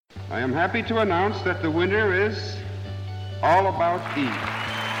I am happy to announce that the winner is All About Eve.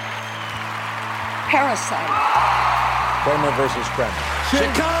 Parasite. Kramer versus Kramer.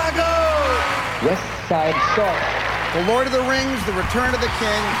 Chicago! West Side Story. The Lord of the Rings, The Return of the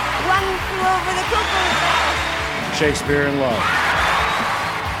King. One Flew Over the Cuckoo's Nest. Shakespeare in Love.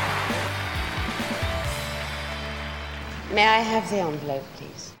 May I have the envelope,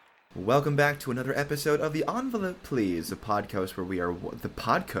 please? Welcome back to another episode of The Envelope, Please, the podcast where we are where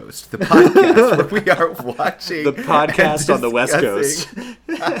we are watching the podcast on the West Coast.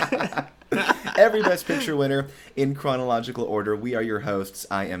 Every Best Picture winner in chronological order. We are your hosts.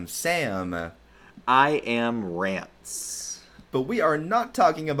 I am Sam. I am Rance. But we are not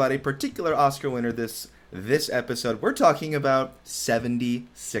talking about a particular Oscar winner this episode. We're talking about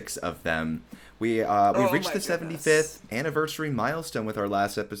 76 of them. We've reached the 75th anniversary milestone with our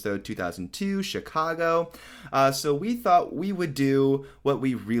last episode, 2002, Chicago. So we thought we would do what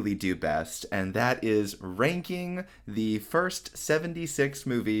we really do best, and that is ranking the first 76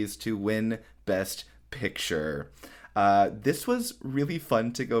 movies to win Best Picture. This was really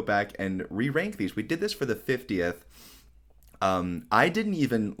fun to go back and re-rank these. We did this for the 50th. I didn't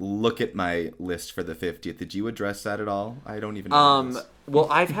even look at my list for the 50th. Did you address that at all? I don't even know. Well,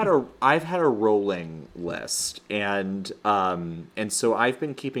 I've had a rolling list, and so I've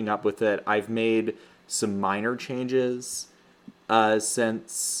been keeping up with it. I've made some minor changes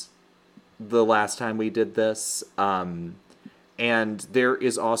since the last time we did this, and there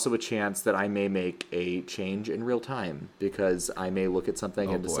is also a chance that I may make a change in real time because I may look at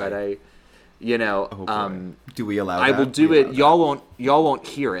something and decide do we allow that? I will do it. Y'all won't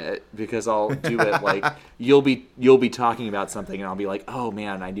hear it because I'll do it like you'll be talking about something and I'll be like, oh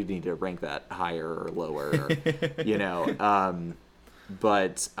man, I do need to rank that higher or lower, or,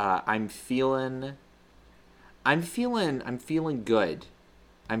 But I'm feeling good.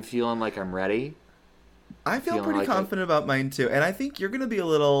 I'm feeling like I'm ready. I feel pretty confident about mine too, and I think you're going to be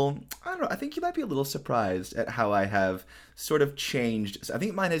I think you might be a little surprised at how I have sort of changed. I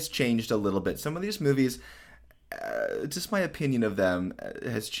think mine has changed a little bit. Some of these movies, just my opinion of them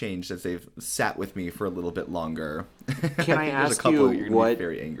has changed as they've sat with me for a little bit longer. Can I ask there's a couple you're what? Be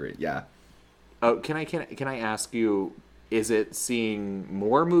very angry, yeah. Oh, can I ask you? Is it seeing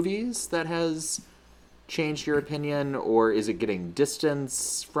more movies that has changed your opinion, or is it getting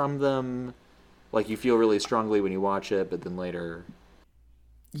distance from them? Like, you feel really strongly when you watch it, but then later...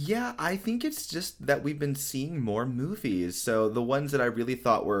 Yeah, I think it's just that we've been seeing more movies. So the ones that I really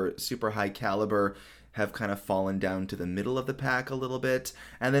thought were super high caliber have kind of fallen down to the middle of the pack a little bit.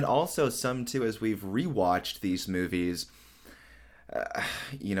 And then also some, too, as we've rewatched these movies...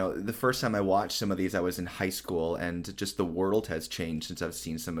 the first time I watched some of these, I was in high school, and just the world has changed since I've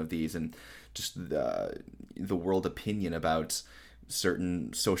seen some of these, and just the world opinion about...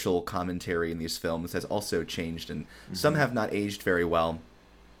 certain social commentary in these films has also changed, and some have not aged very well,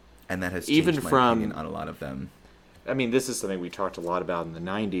 and that has changed my opinion on a lot of them. I mean, this is something we talked a lot about in the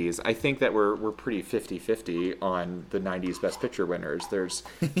 90s. I think that we're pretty 50-50 on the 90s Best Picture winners. There's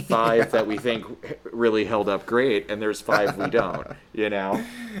 5 that we think really held up great, and there's 5 we don't,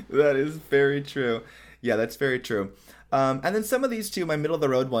 That is very true. Yeah, that's very true. And then some of these two, my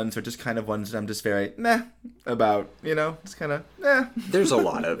middle-of-the-road ones, are just kind of ones that I'm just very meh about, just kind of meh. There's a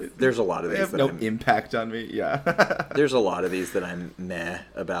lot of these. They have no impact on me, yeah. There's a lot of these that I'm meh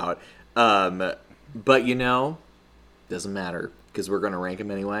about. But, doesn't matter, because we're going to rank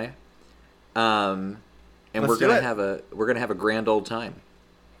them anyway. And we're going to have a grand old time.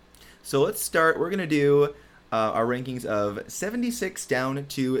 So let's start. We're going to do our rankings of 76 down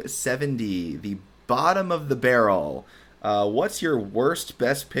to 70, the bottom of the barrel. What's your worst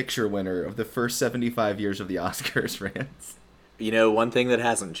Best Picture winner of the first 75 years of the Oscars, Rance? One thing that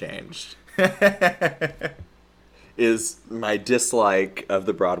hasn't changed is my dislike of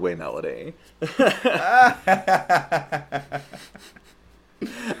the Broadway Melody.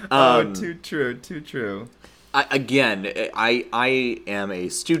 Too true. I am a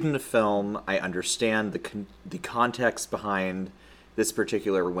student of film. I understand the context behind this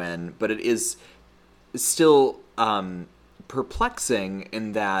particular win, but it is still perplexing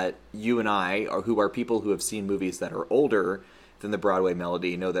in that you and I, who are people who have seen movies that are older than the Broadway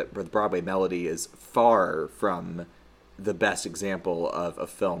Melody, know that the Broadway Melody is far from the best example of a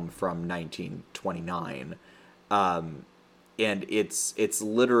film from 1929. And it's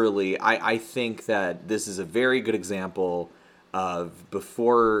literally, I think that this is a very good example of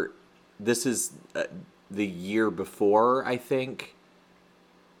this is the year before, I think,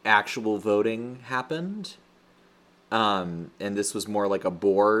 actual voting happened. And this was more like a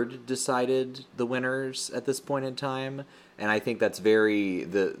board decided the winners at this point in time. And I think that's very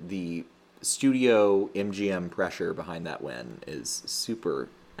the studio MGM pressure behind that win is super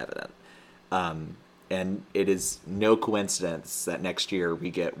evident. And it is no coincidence that next year we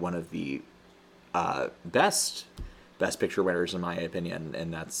get one of the best picture winners, in my opinion,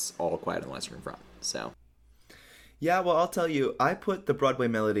 and that's All Quiet on the Western Front. So, yeah, well, I'll tell you, I put The Broadway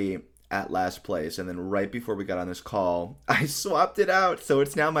Melody at last place, and then right before we got on this call, I swapped it out, so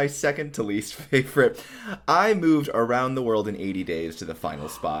it's now my second to least favorite. I moved Around the World in 80 Days to the final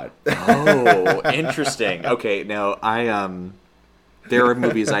spot. Oh, interesting. Okay, now there are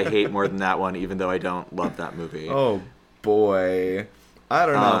movies I hate more than that one, even though I don't love that movie. Oh boy, I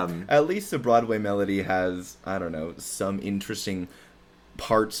don't know. At least The Broadway Melody has, I don't know, some interesting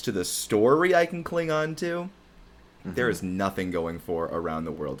parts to the story I can cling on to. There is nothing going for Around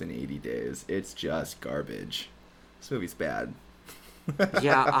the World in 80 Days. It's just garbage. This movie's bad.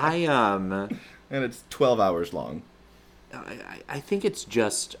 Yeah, and it's 12 hours long. I think it's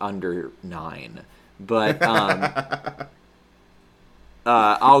just under 9, but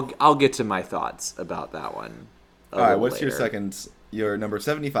I'll get to my thoughts about that one. All right, what's your number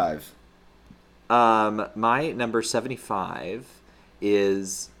 75? My number 75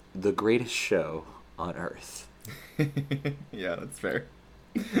 is The Greatest Show on Earth. Yeah, that's fair.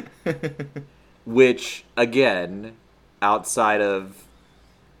 Which, again, outside of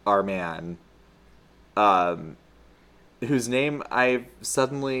our man, whose name I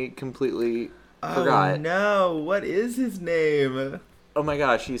suddenly completely forgot. Oh no, what is his name? Oh my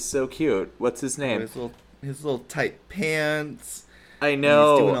gosh, he's so cute. What's his name? His little tight pants. I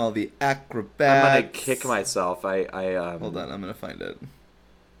know. He's doing all the acrobats. I'm gonna kick myself. I Hold on, I'm gonna find it.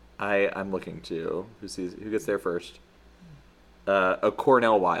 I'm looking to who gets there first.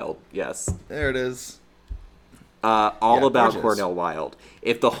 Cornell Wilde, yes. There it is. All about gorgeous. Cornell Wilde.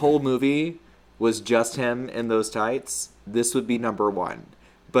 If the whole movie was just him in those tights, this would be number 1.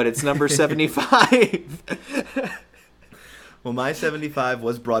 But it's number 75. Well, my 75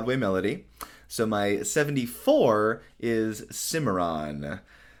 was Broadway Melody. So my 74 is Cimarron.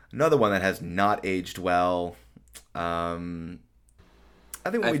 Another one that has not aged well. I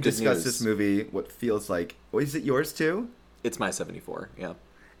think when we discuss this movie, what feels like... is it yours too? It's my 74, yeah.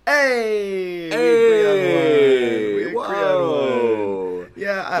 Hey! We agree on one.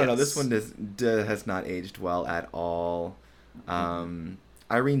 Yeah, I don't know. This one has not aged well at all.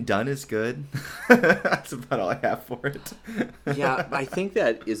 Irene Dunne is good. That's about all I have for it. Yeah, I think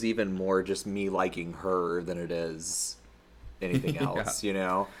that is even more just me liking her than it is anything else, you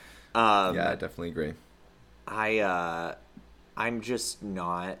know? Yeah, I definitely agree. I'm just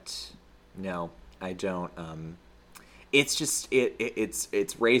not... No, I don't... It's just... It's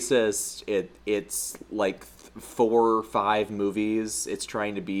racist. It's like 4 or 5 movies. It's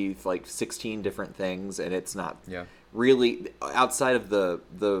trying to be like 16 different things, and it's not... Yeah. Really, outside of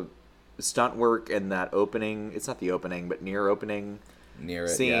the stunt work and that opening, it's not the opening, but near opening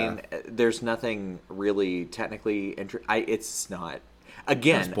scene, there's nothing really technically it's not.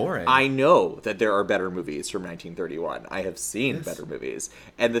 Again, it's boring. I know that there are better movies from 1931. I have seen better movies.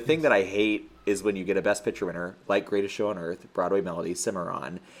 And the thing that I hate is when you get a Best Picture winner, like Greatest Show on Earth, Broadway Melody,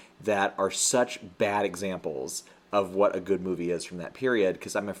 Cimarron, that are such bad examples of what a good movie is from that period,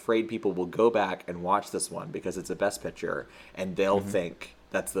 because I'm afraid people will go back and watch this one because it's a Best Picture, and they'll think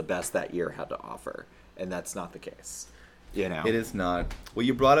that's the best that year had to offer, and that's not the case. You know, it is not. Well,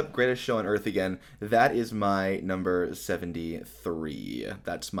 you brought up Greatest Show on Earth again. That is my number 73.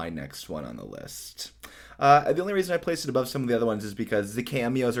 That's my next one on the list. The only reason I placed it above some of the other ones is because the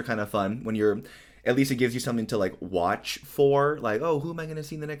cameos are kind of fun when you're. At least it gives you something to like watch for. Like, oh, who am I going to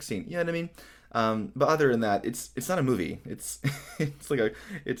see in the next scene? You know what I mean? But other than that, it's not a movie. It's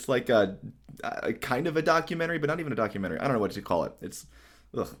like a kind of a documentary, but not even a documentary. I don't know what to call it. It's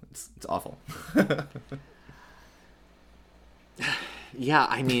awful. Yeah,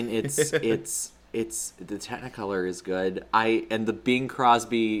 I mean it's the Technicolor is good. And the Bing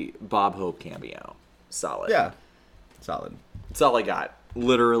Crosby Bob Hope cameo, solid. Yeah, solid. That's all I got.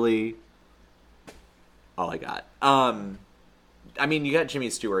 Literally, all I got. I mean, you got Jimmy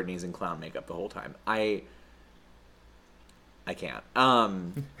Stewart and he's in clown makeup the whole time. I can't.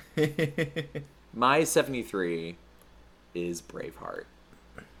 My 73 is Braveheart.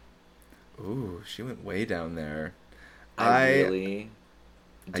 Ooh, she went way down there. I really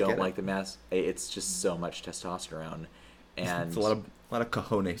don't like the mask. It's just so much testosterone, and it's a lot of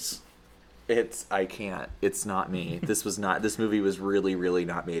cojones. I can't. It's not me. This movie was really, really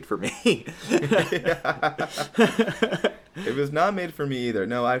not made for me. It was not made for me either.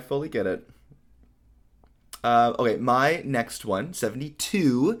 No, I fully get it. Okay, my next one,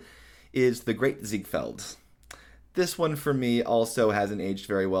 72, is The Great Ziegfeld. This one for me also hasn't aged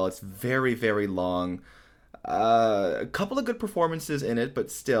very well. It's very, very long. A couple of good performances in it, but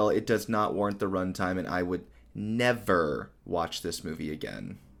still, it does not warrant the runtime, and I would never watch this movie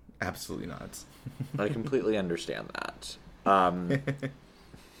again. Absolutely not. I completely understand that.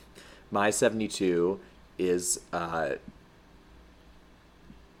 My 72 is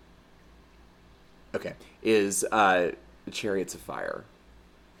Chariots of Fire.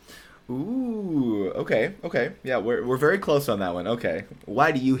 Ooh, okay. Yeah, we're very close on that one. Okay.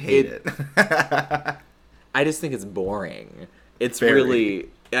 Why do you hate it? I just think it's boring. It's Very.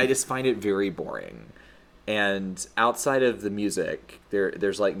 I just find it very boring. And outside of the music,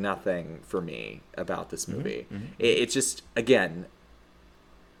 there's like nothing for me about this movie. It's just, again,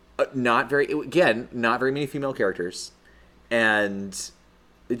 not very many female characters. And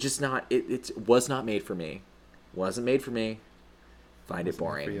it was not made for me. Wasn't made for me. Find it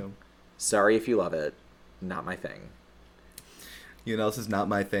boring. Sorry if you love it. Not my thing. You know, this is not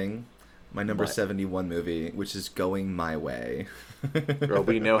my thing. My number What? 71 movie, which is Going My Way. Girl,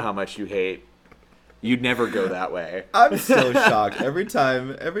 we know how much you hate. You'd never go that way. I'm so shocked every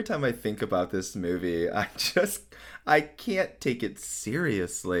time I think about this movie. I can't take it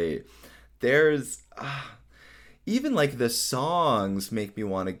seriously. There's even like the songs make me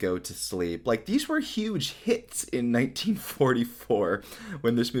want to go to sleep. Like, these were huge hits in 1944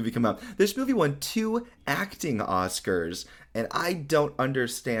 when this movie came out. This movie won 2 acting Oscars, and I don't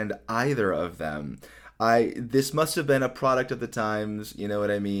understand either of them. This must have been a product of the times, you know what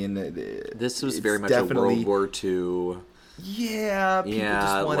I mean? This was It's very much definitely- a World War II. Yeah, people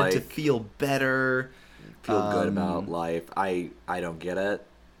just wanted to like, feel better. Feel good about life. I don't get it.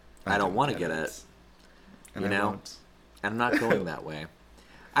 I don't want to get it. And You I know? won't. I'm not going that way.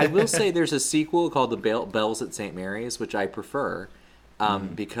 I will say there's a sequel called The Bells at St. Mary's, which I prefer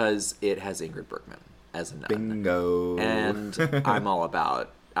because it has Ingrid Bergman as a nun. Bingo. And I'm all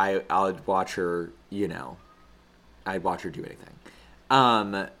about. I'd watch her, I'd watch her do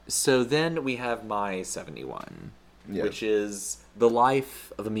anything. So then we have my 71, Yes. which is The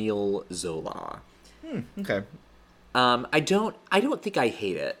Life of Emile Zola. Okay. I don't think I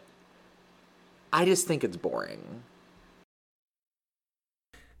hate it. I just think it's boring.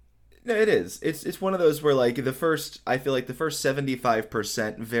 No, it is. It's one of those where like I feel like the first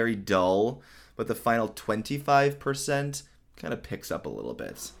 75% very dull, but the final 25% kind of picks up a little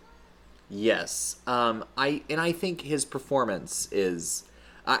bit. Yes. I think his performance is.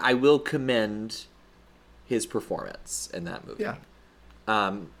 I will commend his performance in that movie. Yeah.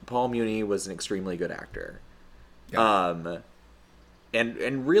 Paul Muni was an extremely good actor. Yeah.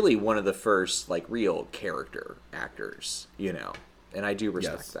 And really one of the first like real character actors, and I do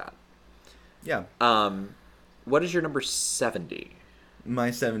respect Yes. that. Yeah. What is your number 70?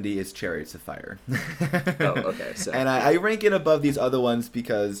 My 70 is Chariots of Fire. Oh, okay. So And I rank it above these other ones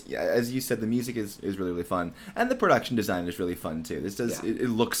because, yeah, as you said, the music is really, really fun. And the production design is really fun, too. This does Yeah. it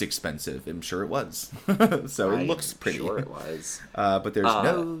looks expensive. I'm sure it was. So it looks pretty. Sure, it was. But there's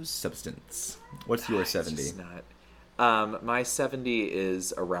no substance. What's your It's 70? just not. My 70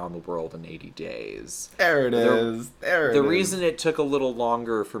 is Around the World in 80 Days. There it is. The reason it took a little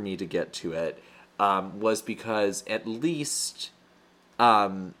longer for me to get to it was because at least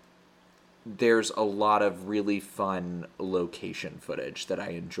there's a lot of really fun location footage that I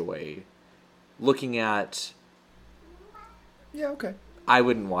enjoy looking at. Yeah, okay. I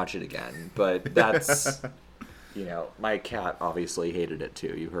wouldn't watch it again, but that's, my cat obviously hated it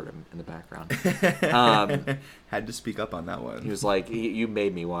too. You heard him in the background. Had to speak up on that one. He was like, you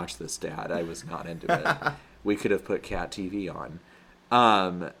made me watch this, Dad. I was not into it. We could have put cat TV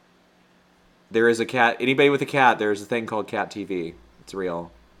on. There is a cat. Anybody with a cat, there's a thing called cat TV. It's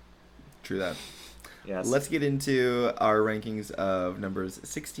real. True that. Yes. Let's get into our rankings of numbers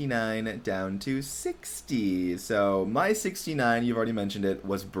 69 down to 60. So my 69, you've already mentioned it,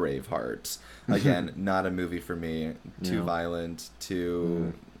 was Braveheart. Again, not a movie for me. Too No. violent,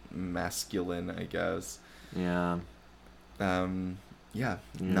 too masculine, I guess. Yeah. Yeah,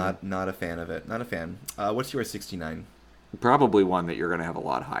 not a fan of it. Not a fan. What's your 69? Probably one that you're going to have a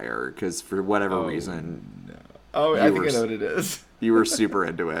lot higher because for whatever reason, No. Oh, I You think were I know what it is. you were super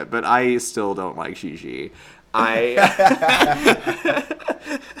into it. But I still don't like Gigi.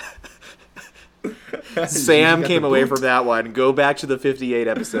 Sam came away from that one. Go back to the 58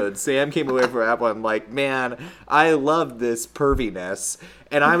 episode. Sam came away from that one like, man, I love this perviness.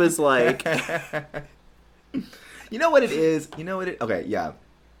 And I was like, You know what it is? Okay, yeah.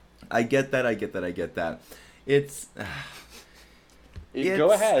 I get that. It's...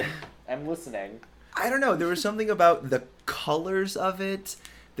 go ahead. I'm listening. I don't know. There was something about the colors of it.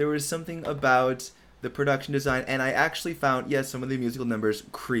 There was something about the production design, and I actually found, yes, some of the musical numbers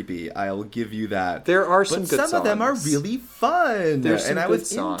creepy. I will give you that. There are some good some of them are songs. really fun, There's some and I good was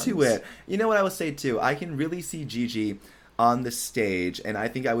songs. into it. You know what I will say too? I can really see Gigi on the stage, and I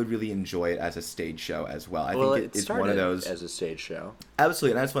think I would really enjoy it as a stage show as well. I Well, think it it's started one of those as a stage show.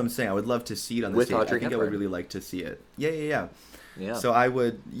 absolutely, and that's what I'm saying. I would love to see it on the With stage. Audrey I think I would Hepburn. really like to see it. Yeah. Yeah. So I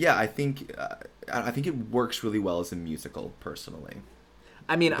would, I think it works really well as a musical, personally.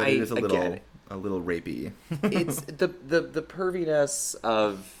 I mean, But it is a again, little rapey. it's the perviness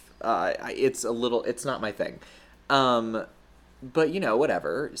of it's not my thing. But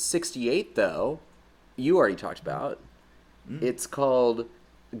whatever. 68 though, you already talked about. It's called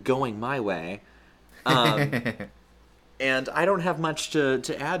Going My Way. And I don't have much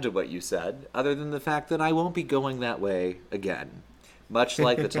to add to what you said, other than the fact that I won't be going that way again. Much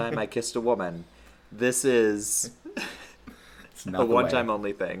like the time I kissed a woman. This is It's not a the way. one-time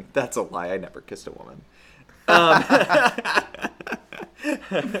only thing. That's a lie. I never kissed a woman.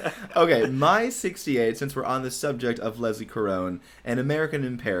 Okay, my 68, since we're on the subject of Leslie Caron, An American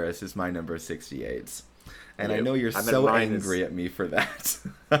in Paris is my number 68. And I know you're so mine angry at me for that.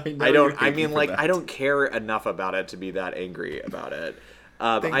 I don't care enough about it to be that angry about it.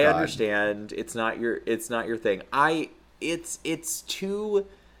 Thank I God. understand it's not your thing. It's too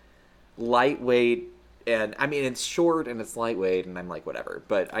lightweight, and I mean it's short and it's lightweight, and I'm like whatever,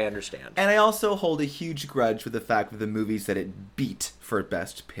 but I understand. And I also hold a huge grudge with the fact that the movies that it beat for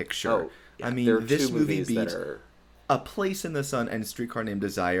Best Picture. Oh, yeah, I there mean, are this two movie movies beat that are... A Place in the Sun and Streetcar Named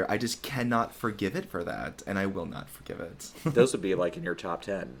Desire. I just cannot forgive it for that, and I will not forgive it. Those would be like in your top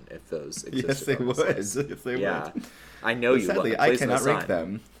 10 if those existed. Yes, they on would. this list. Yes, they Yeah, would. I know But you. sadly, love I Place in the cannot rank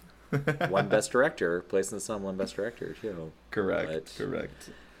Sun. them. One Best Director, Place in the Sun, one Best Director too. Correct.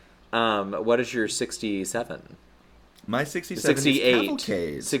 What is your 67? My 67 is 68.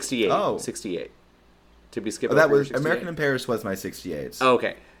 Cavalcade. 68. Oh. 68. To be skipped Oh, that over your was 68? American in Paris was my 68. Oh,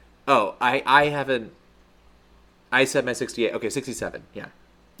 okay. Oh, I haven't... I said my 68. Okay, 67. Yeah.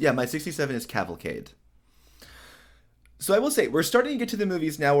 Yeah, my 67 is Cavalcade. So I will say, we're starting to get to the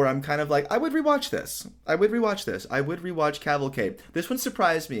movies now where I'm kind of like, I would rewatch this. I would rewatch Cavalcade. This one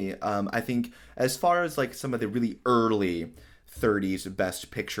surprised me. I think as far as like some of the really early 30s Best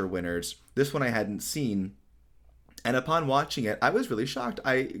Picture winners, this one I hadn't seen. And upon watching it, I was really shocked.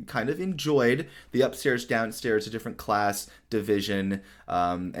 I kind of enjoyed the upstairs, downstairs, a different class division,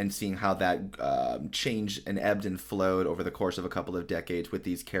 and seeing how that changed and ebbed and flowed over the course of a couple of decades with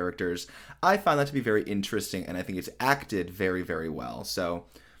these characters. I found that to be very interesting, and I think it's acted very, very well. So,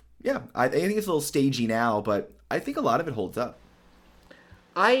 yeah, I think it's a little stagey now, but I think a lot of it holds up.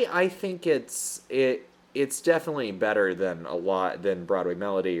 I think it's definitely better than Broadway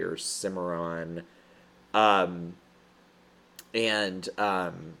Melody or Cimarron.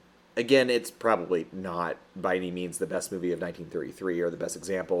 Again, it's probably not by any means the best movie of 1933 or the best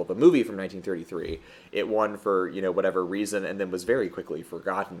example of a movie from 1933. It won for, whatever reason and then was very quickly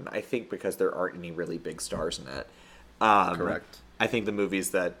forgotten, I think because there aren't any really big stars in it. Correct. I think the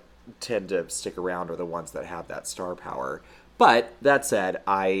movies that tend to stick around are the ones that have that star power. But that said,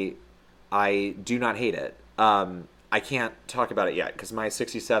 I do not hate it. I can't talk about it yet because my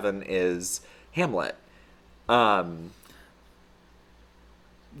 67 is Hamlet.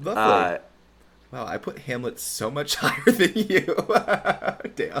 Lovely. Wow, I put Hamlet so much higher than you.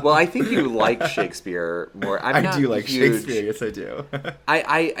 Damn. Well, I think you like Shakespeare more. I do like Shakespeare. Yes, I do.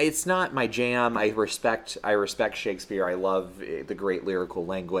 It's not my jam. I respect Shakespeare. I love the great lyrical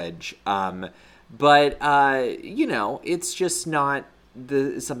language. But it's just not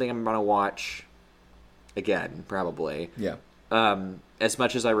something I'm gonna watch again. Probably. Yeah. As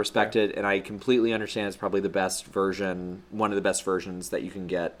much as I respect it, and I completely understand it's probably the best version, one of the best versions that you can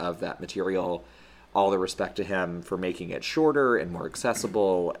get of that material. All the respect to him for making it shorter and more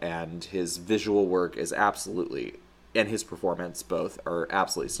accessible, and his visual work is absolutely, and his performance both are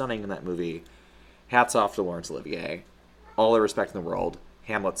absolutely stunning in that movie. Hats off to Laurence Olivier. All the respect in the world.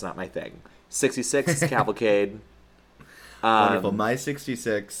 Hamlet's not my thing. 66 is Cavalcade. Wonderful. My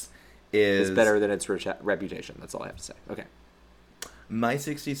 66 is better than its reputation. That's all I have to say. Okay. My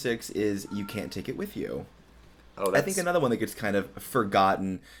 66 is You Can't Take It With You. Oh, I think another one that gets kind of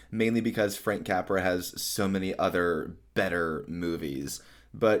forgotten, mainly because Frank Capra has so many other better movies.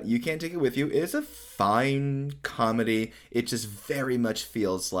 But You Can't Take It With You is a fine comedy. It just very much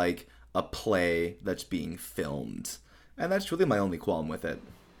feels like a play that's being filmed. And that's really my only qualm with it.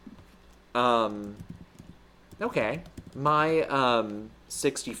 Okay. My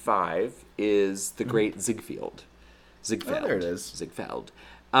 65 is The Great Ziegfeld. Oh, there it is. Ziegfeld.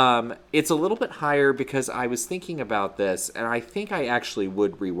 It's a little bit higher because I was thinking about this, and I think I actually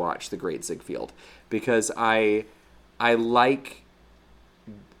would rewatch The Great Ziegfeld because I like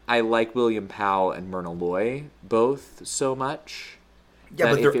William Powell and Myrna Loy both so much. Yeah,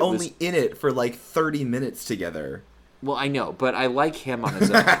 that but they're only in it for like 30 minutes together. Well, I know, but I like him on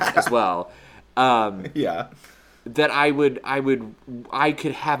his own as well. Yeah. That I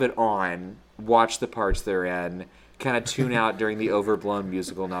could have it on, watch the parts they're in, kind of tune out during the overblown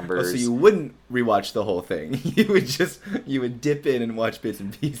musical numbers. Oh, so you wouldn't rewatch the whole thing. You would dip in and watch bits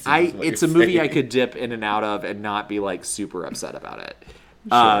and pieces. It's a movie I could dip in and out of and not be like super upset about it.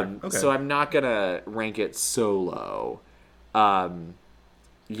 Sure. Okay. So I'm not gonna rank it so low.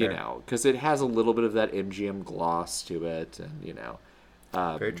 You know, because it has a little bit of that MGM gloss to it, and you know,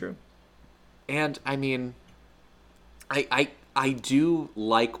 very true. And I mean, I do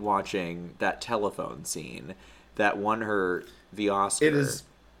like watching that telephone scene that won her the Oscar. It is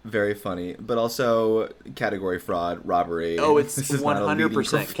very funny, but also category fraud, robbery. Oh, it's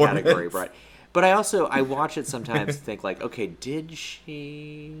 100% category fraud. But I watch it sometimes and think like, okay, did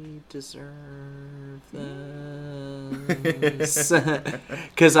she deserve this?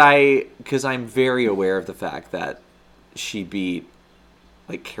 Because I'm very aware of the fact that she beat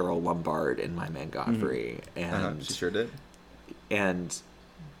like Carol Lombard in My Man Godfrey, and she sure did. And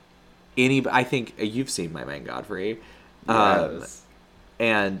I think you've seen My Man Godfrey. Yes.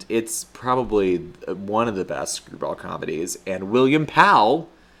 And it's probably one of the best screwball comedies. And William Powell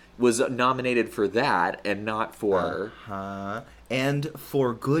was nominated for that and not for... And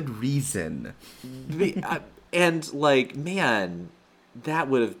for good reason. And, like, man, that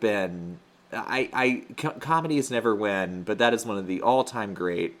would have been... comedies never win, but that is one of the all-time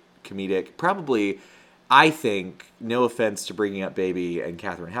great comedic... Probably, I think, no offense to Bringing Up Baby and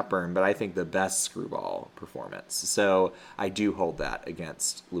Katharine Hepburn, but I think the best screwball performance. So I do hold that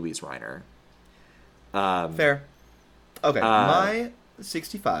against Louise Reiner. Fair. Okay, my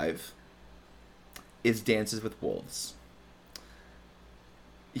 65 is Dances with Wolves.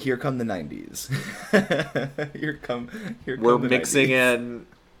 Here come the 90s. Here come We're the mixing 90s. in...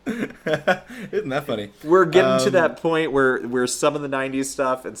 Isn't that funny? We're getting to that point where some of the 90s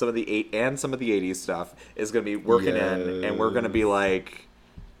stuff and some of the 80s stuff is going to be working in, and we're going to be like,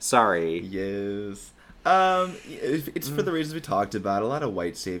 sorry. Yes. It's for the reasons we talked about. A lot of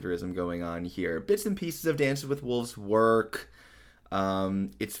white saviorism going on here. Bits and pieces of Dances with Wolves work.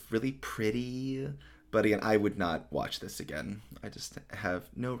 It's really pretty. But again, I would not watch this again. I just have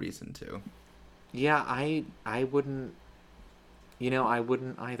no reason to. Yeah, I wouldn't... You know, I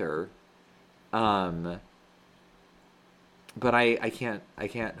wouldn't either. But I can't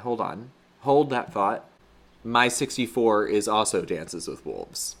hold on. Hold that thought. My 64 is also Dances with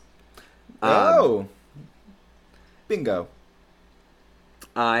Wolves. Bingo.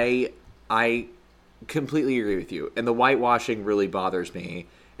 I completely agree with you. And the whitewashing really bothers me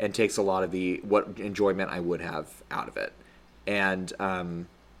and takes a lot of what enjoyment I would have out of it. And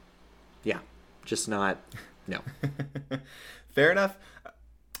yeah, just not no. Fair enough.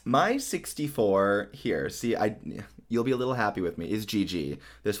 My 64 here, you'll be a little happy with me, is Gigi.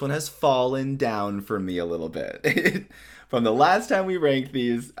 This one has fallen down for me a little bit. From the last time we ranked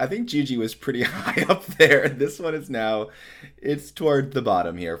these, I think Gigi was pretty high up there. This one is it's toward the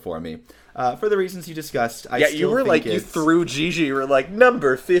bottom here for me. For the reasons you discussed, you were like, you threw Gigi, you were like,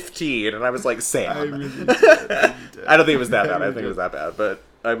 number 15, and I was like, Sam. I really did. I don't think it was that bad. I don't think it was that bad, but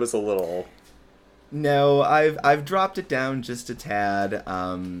I was a little... No, I've dropped it down just a tad,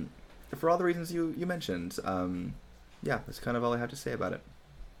 for all the reasons you mentioned. Yeah, that's kind of all I have to say about it.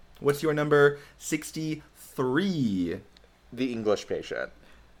 What's your number 63? The English Patient.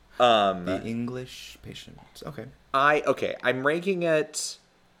 The English Patient. Okay. I'm ranking it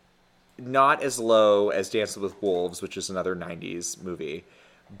not as low as Dances with Wolves, which is another 90s movie,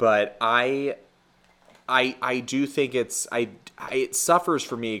 but I do think it suffers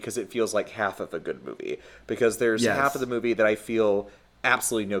for me because it feels like half of a good movie, because there's half of the movie that I feel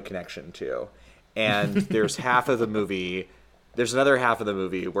absolutely no connection to, and there's another half of the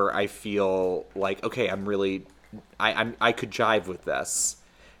movie where I feel like, okay, I'm really I could jive with this,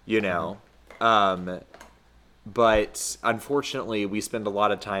 you know. But unfortunately, we spend a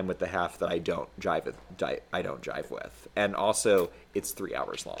lot of time with the half that I don't jive with, and also it's 3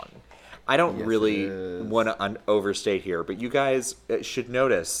 hours long. I don't really want to overstate here, but you guys should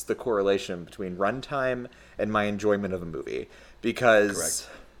notice the correlation between runtime and my enjoyment of a movie, because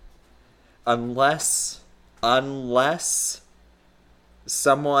unless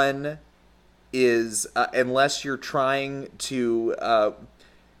someone is unless you're trying to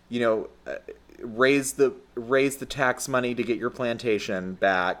raise the tax money to get your plantation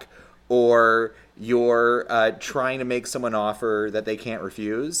back, or you're trying to make someone offer that they can't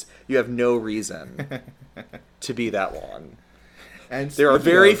refuse, you have no reason to be that long. And There are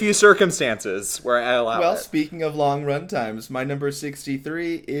very few circumstances where I allow Well, it. speaking of long run times, my number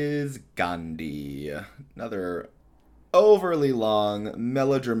 63 is Gandhi. Another overly long,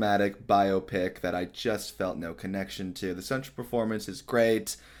 melodramatic biopic that I just felt no connection to. The central performance is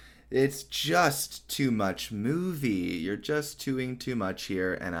great. It's just too much movie. You're just doing too much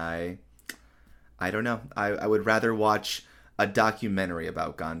here, and I don't know. I would rather watch a documentary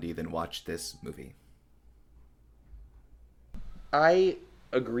about Gandhi than watch this movie. I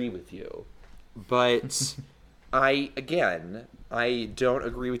agree with you, but I don't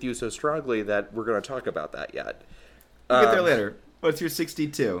agree with you so strongly that we're going to talk about that yet. We'll get there later. What's your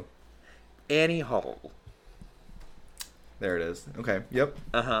 62? Annie Hall. There it is. Okay. Yep.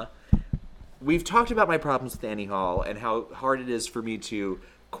 We've talked about my problems with Annie Hall and how hard it is for me to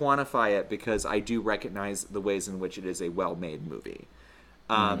quantify it because I do recognize the ways in which it is a well-made movie.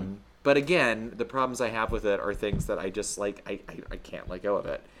 But again, the problems I have with it are things that I just like. I can't let go of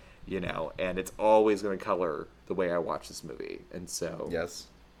it, and it's always going to color the way I watch this movie. And so, Yes.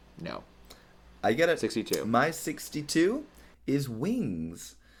 no. I get it. 62. My 62 is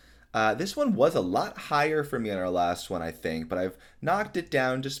Wings. This one was a lot higher for me than our last one, I think, but I've knocked it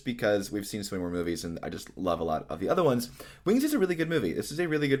down just because we've seen so many more movies and I just love a lot of the other ones. Wings is a really good movie. This is a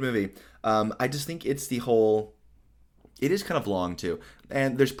really good movie. I just think it's it is kind of long too.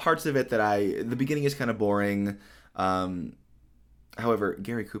 And there's parts of it that the beginning is kind of boring. However,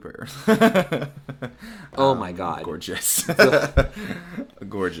 Gary Cooper. Oh my God. Gorgeous.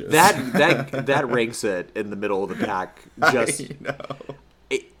 Gorgeous. That ranks it in the middle of the pack. Just I know.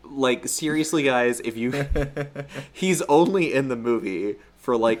 Seriously, guys, he's only in the movie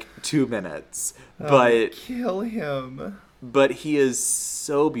for 2 minutes, but Kill him. but he is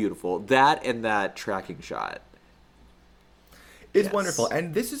so beautiful. That and that tracking shot. It's Yes. wonderful.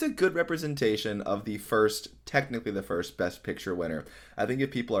 And this is a good representation of technically the first Best Picture winner. I think if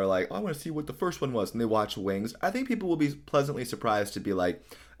people are like, oh, I want to see what the first one was, and they watch Wings, I think people will be pleasantly surprised to be like,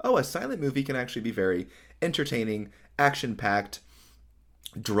 oh, a silent movie can actually be very entertaining, action-packed,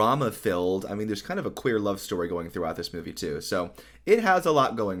 drama-filled. I mean, there's kind of a queer love story going throughout this movie, too. So it has a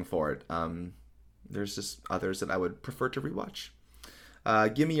lot going for it. There's just others that I would prefer to rewatch.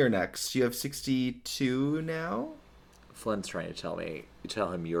 Give me your next. You have 62 now? Flynn's trying to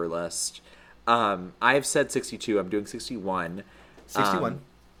tell him your list. I've said 62. I'm doing 61. 61.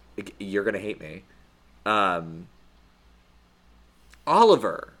 You're going to hate me.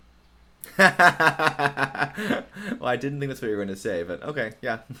 Oliver. Well, I didn't think that's what you were going to say, but okay,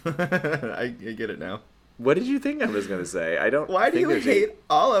 yeah. I get it now. What did you think I was going to say? I don't. Why do you hate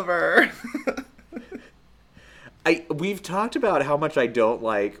Oliver? We've talked about how much I don't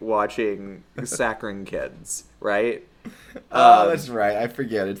like watching saccharine kids, right? Oh, that's right. I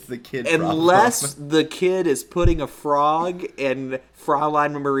forget. It's the kid Unless problem. the kid is putting a frog in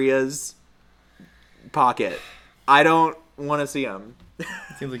Fraulein Maria's pocket, I don't want to see him.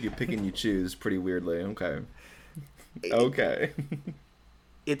 Seems like you pick and you choose pretty weirdly. Okay. Okay.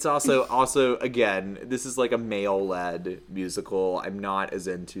 It's also again, this is like a male-led musical. I'm not as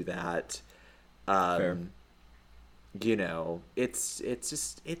into that. Fair. It's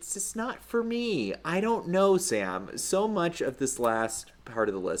just not for me. I don't know, Sam. So much of this last part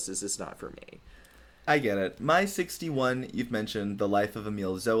of the list is just not for me. I get it. My 61, you've mentioned The Life of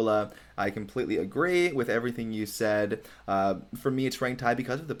Emile Zola. I completely agree with everything you said. For me, it's ranked high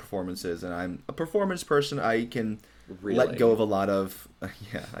because of the performances, and I'm a performance person. I can let go of a lot of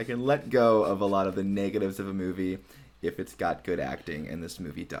I can let go of a lot of the negatives of a movie if it's got good acting, and this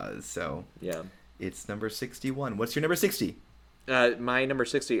movie does. So Yeah. it's number 61. What's your number 60? My number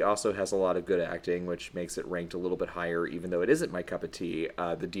 60 also has a lot of good acting, which makes it ranked a little bit higher, even though it isn't my cup of tea.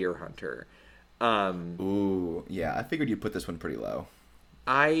 The Deer Hunter. Ooh, yeah. I figured you'd put this one pretty low.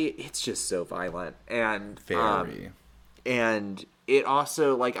 It's just so violent, and Very. and it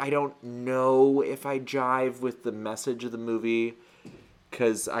also I don't know if I jive with the message of the movie,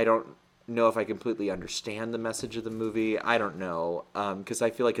 because I don't know if I completely understand the message of the movie. I don't know, because I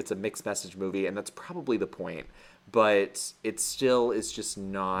feel like it's a mixed message movie, and that's probably the point. But it still is just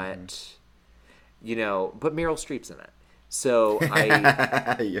not, But Meryl Streep's in it, so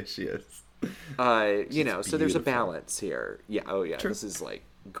Yes, she is. so there's a beautiful. balance here. Yeah. Oh yeah. True. This is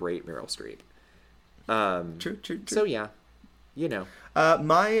great Meryl Streep. True. So yeah,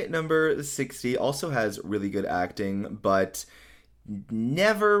 My number 60 also has really good acting, but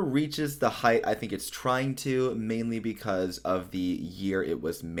never reaches the height I think it's trying to, mainly because of the year it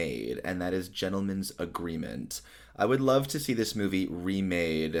was made, and that is Gentleman's Agreement. I would love to see this movie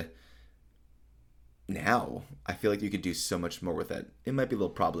remade now. I feel like you could do so much more with it. It might be a little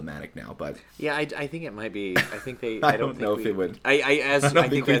problematic now, but yeah, I think it might be. I think they. I don't know if it would. I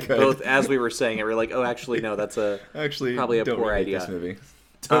think that both as we were saying it, we're like, oh, actually, no, that's probably a don't poor remake idea. This movie.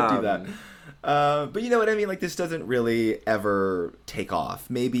 Don't do that. But you know what I mean? Like, this doesn't really ever take off.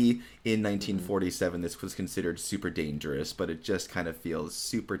 Maybe in 1947 this was considered super dangerous, but it just kind of feels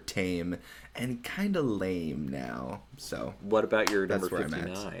super tame and kind of lame now. So what about your number that's where I'm at.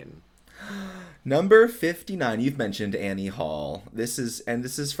 59? Number 59, you've mentioned Annie Hall. This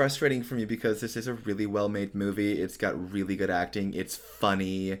is frustrating for me because this is a really well-made movie. It's got really good acting. It's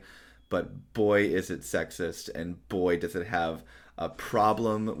funny, but boy, is it sexist, and boy, does it have a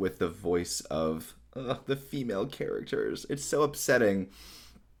problem with the voice of the female characters. It's so upsetting.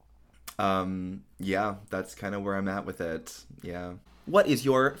 Yeah, that's kind of where I'm at with it. Yeah. What is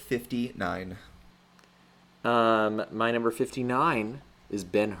your 59? My number 59 is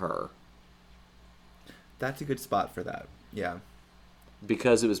Ben-Hur. That's a good spot for that. Yeah.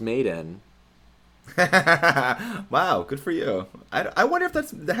 Because it was made in. Wow, good for you. I wonder if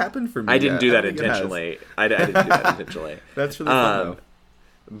that happened for me. I didn't do that intentionally. I didn't do that intentionally. That's really fun,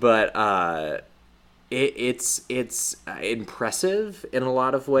 though. But it's impressive in a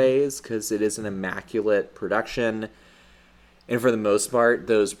lot of ways because it is an immaculate production. And for the most part,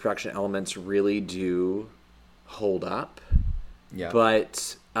 those production elements really do hold up. Yeah.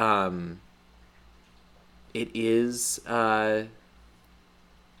 But it is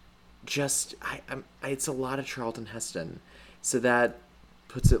just it's a lot of Charlton Heston, so that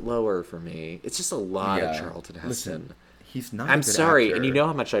puts it lower for me. It's just a lot of Charlton Heston. Listen, he's not. I'm sorry, actor. and you know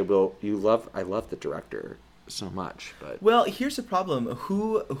how much I love the director so much, but well, here's the problem: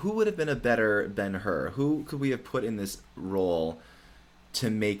 who would have been a better Ben-Hur? Who could we have put in this role to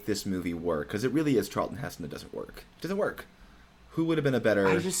make this movie work? Because it really is Charlton Heston that doesn't work. It doesn't work. Who would have been a better?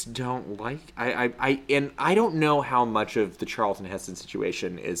 I just don't like. I don't know how much of the Charlton Heston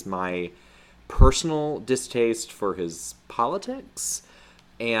situation is my personal distaste for his politics,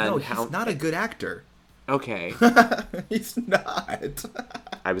 and no, he's not a good actor. Okay, he's not.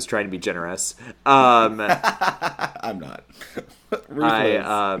 I was trying to be generous. I'm not.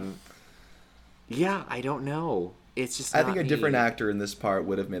 Yeah, I don't know. It's just. I think a different actor in this part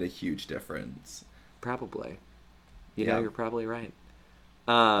would have made a huge difference. Probably. You know, you're probably right.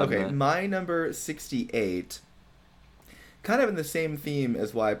 Okay, my number 68, kind of in the same theme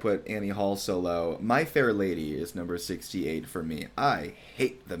as why I put Annie Hall so low. My Fair Lady is number 68 for me. I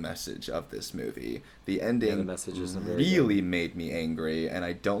hate the message of this movie. The ending the message isn't very really made me angry, and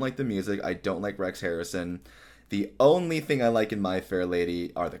I don't like the music. I don't like Rex Harrison. The only thing I like in My Fair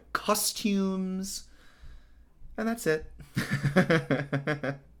Lady are the costumes, and that's it.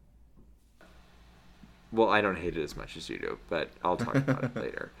 Well, I don't hate it as much as you do, but I'll talk about it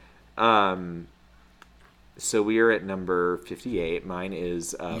later. So we are at number 58. Mine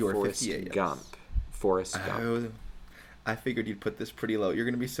is Forrest Gump. Yes. Forrest Gump. Oh, I figured you'd put this pretty low. You're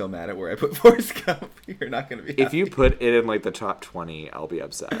going to be so mad at where I put Forrest Gump. You're not going to be happy. If you put it in like the top 20, I'll be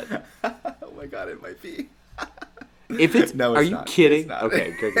upset. Oh my god, it might be. If it's no, it's are you not. kidding? It's not.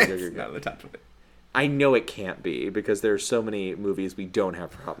 Okay, good. It's not in the top 20. I know it can't be because there's so many movies we don't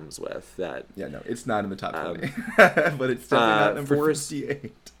have problems with that. Yeah, no, it's not in the top 20. But it's definitely not number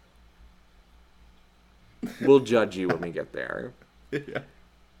 58. We'll judge you when we get there. Yeah.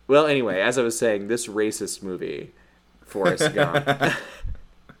 Well, anyway, as I was saying, this racist movie, Forrest Gump.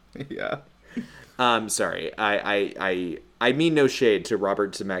 Yeah. Sorry. I mean no shade to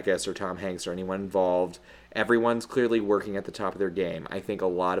Robert Zemeckis or Tom Hanks or anyone involved. Everyone's clearly working at the top of their game. I think a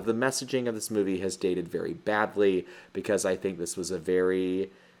lot of the messaging of this movie has dated very badly because I think this was a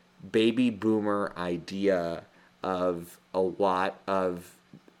very baby boomer idea of a lot of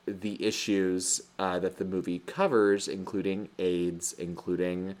the issues that the movie covers, including AIDS,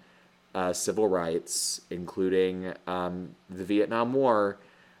 including civil rights, including the Vietnam War,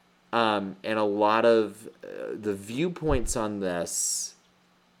 and a lot of the viewpoints on this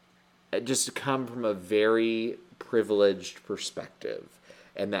just come from a very privileged perspective.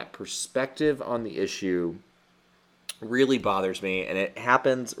 And that perspective on the issue really bothers me. And it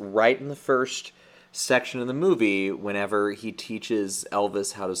happens right in the first section of the movie whenever he teaches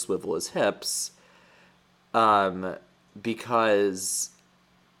Elvis how to swivel his hips. Because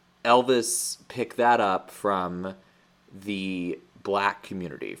Elvis picked that up from the black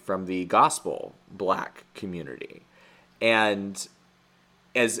community, from the gospel black community. And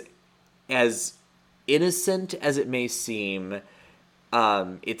as innocent as it may seem,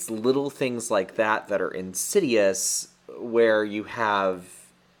 it's little things like that are insidious, where you have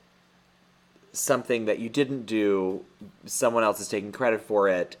something that you didn't do, someone else is taking credit for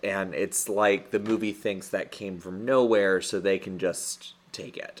it, and it's like the movie thinks that came from nowhere, so they can just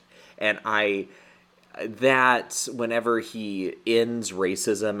take it. And that whenever he ends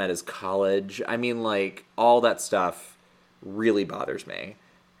racism at his college, I mean, like, all that stuff really bothers me,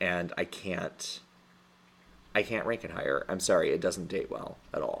 and I can't rank it higher. I'm sorry, it doesn't date well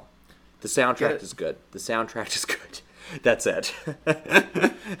at all. The soundtrack is good. The soundtrack is good. That's it.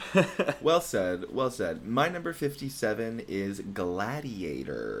 Well said. Well said. My number 57 is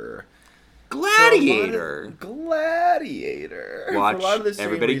Gladiator. Gladiator. Gladiator. Watch. For a lot of the same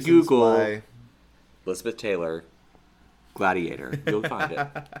Everybody reasons Google why- Elizabeth Taylor, Gladiator. You'll find it.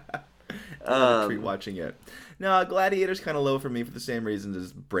 Watching it. No, Gladiator's kind of low for me for the same reasons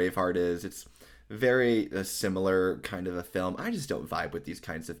as Braveheart is. It's very similar kind of a film. I just don't vibe with these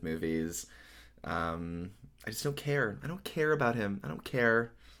kinds of movies. I just don't care. I don't care about him. I don't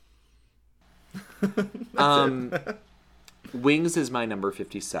care. Wings is my number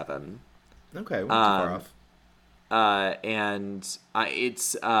 57. Okay, we're not too far off.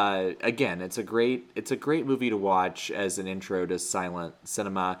 It's again, it's a great movie to watch as an intro to silent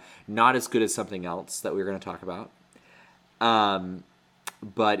cinema. Not as good as something else that we're going to talk about.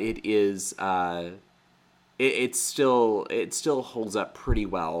 But it is it still holds up pretty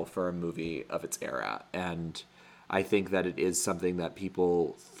well for a movie of its era, and I think that it is something that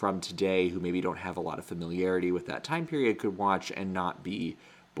people from today who maybe don't have a lot of familiarity with that time period could watch and not be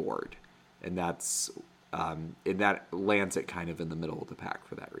bored, and that's and that lands it kind of in the middle of the pack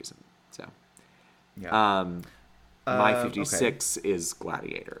for that reason. So, Yeah. my 56 is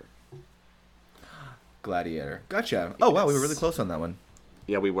Gladiator. Gladiator. Gotcha. Oh, wow, we were really close on that one.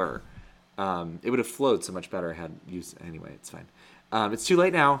 Yeah, we were. It would have flowed so much better had used. Anyway, it's fine. It's too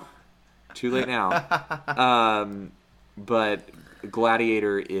late now. But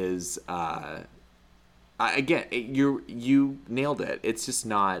Gladiator is. Again, you nailed it. It's just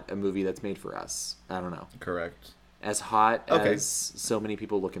not a movie that's made for us. I don't know. Correct. As hot as so many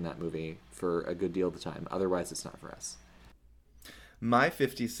people look in that movie for a good deal of the time. Otherwise, it's not for us. My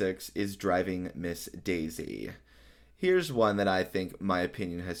 56 is Driving Miss Daisy. Here's one that I think my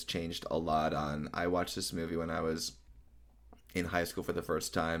opinion has changed a lot on. I watched this movie when I was in high school for the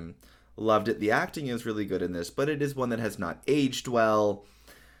first time. Loved it. The acting is really good in this, but it is one that has not aged well.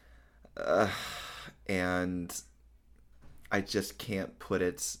 And I just can't put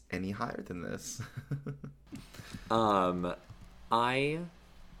it any higher than this. I'll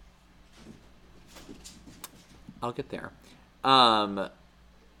get there. Tom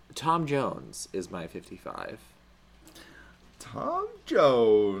Jones is my 55. Tom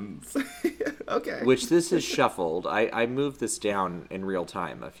Jones. Okay. Which this is shuffled. I moved this down in real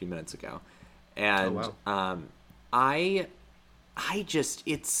time a few minutes ago. And I just,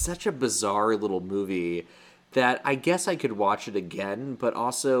 it's such a bizarre little movie that I guess I could watch it again, but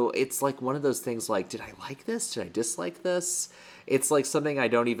also it's like one of those things like, did I like this? Did I dislike this? It's like something I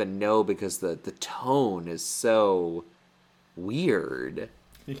don't even know because the tone is so weird.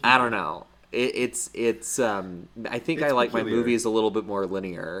 I don't know. It's I think I like my movies a little bit more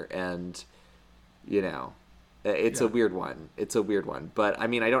linear, and you know, it's a weird one. It's a weird one, but I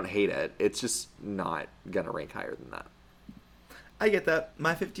mean, I don't hate it. It's just not gonna rank higher than that. I get that.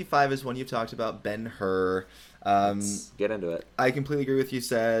 My 55 is one you've talked about, Ben-Hur. Let's get into it. I completely agree with you.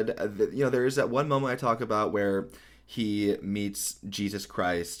 There is that one moment I talk about where he meets Jesus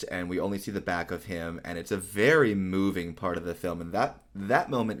Christ and we only see the back of him, and it's a very moving part of the film, and that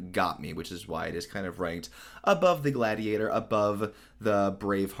moment got me, which is why it is kind of ranked above the Gladiator, above the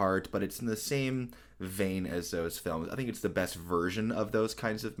Braveheart, but it's in the same vein as those films. I think it's the best version of those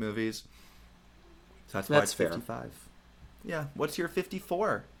kinds of movies. So that's why it's 55. Fair. Yeah. What's your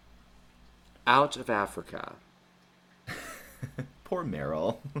 54? Out of Africa. Poor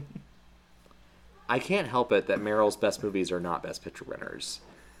Meryl. I can't help it that Meryl's best movies are not Best Picture winners.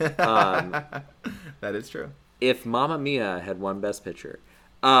 That is true. If Mamma Mia had won Best Picture,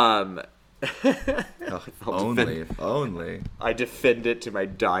 only. I defend it to my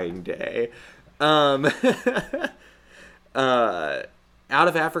dying day. Out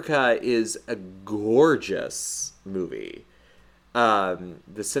of Africa is a gorgeous movie. The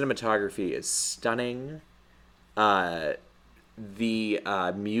cinematography is stunning. The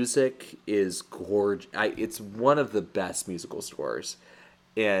music is gorgeous. It's one of the best musical scores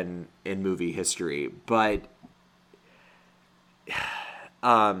in movie history, but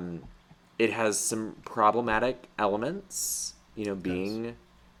it has some problematic elements, being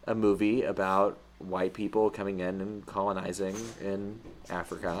a movie about white people coming in and colonizing in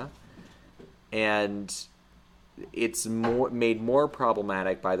Africa. And it's made more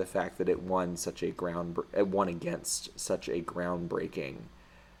problematic by the fact that it won against such a groundbreaking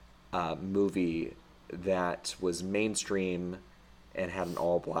movie that was mainstream and had an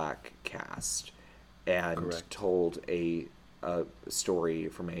all-black cast and Correct. told a story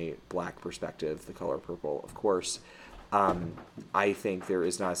from a black perspective, The Color Purple, of course. I think there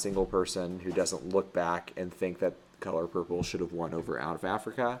is not a single person who doesn't look back and think that Color Purple should have won over Out of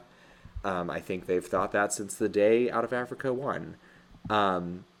Africa. I think they've thought that since the day Out of Africa won.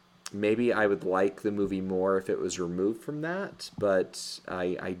 Maybe I would like the movie more if it was removed from that, but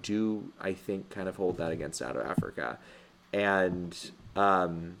I think, kind of hold that against Out of Africa. And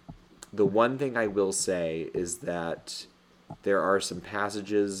the one thing I will say is that there are some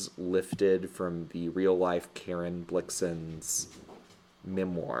passages lifted from the real-life Karen Blixen's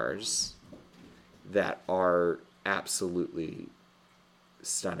memoirs that are absolutely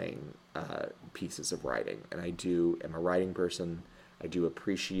stunning pieces of writing. And I am a writing person. I do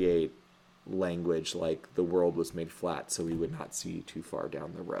appreciate language like the world was made flat so we would not see too far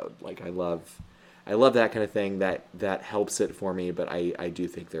down the road. Like, I love that kind of thing. That helps it for me, but I do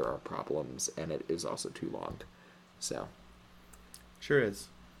think there are problems, and it is also too long. So... Sure is.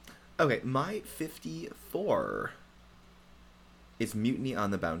 Okay, my 54 is Mutiny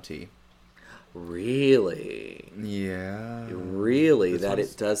on the Bounty. Really? Yeah. Really? This that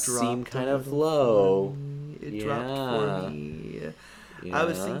one's it does seem dropped kind a of little low. for me. It Yeah. dropped for me. I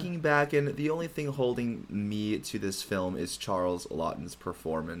was Yeah. thinking back, and the only thing holding me to this film is Charles Laughton's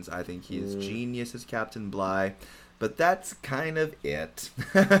performance. I think he is genius as Captain Bligh, but that's kind of it.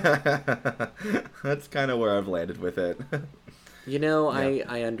 That's kind of where I've landed with it. You know, Yeah.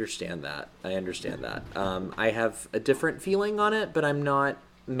 I understand that. I have a different feeling on it, but I'm not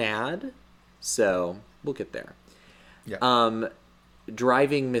mad. So we'll get there. Yeah.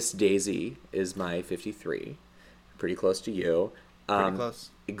 Driving Miss Daisy is my 53. Pretty close to you. Pretty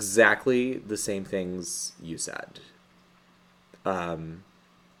close. Exactly the same things you said. Again,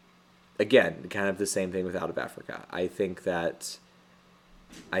 kind of the same thing with Out of Africa. I think that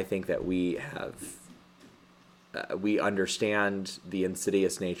we have... we understand the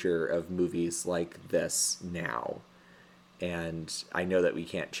insidious nature of movies like this now. And I know that we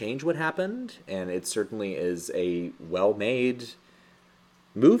can't change what happened, and it certainly is a well-made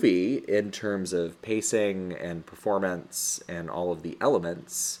movie in terms of pacing and performance and all of the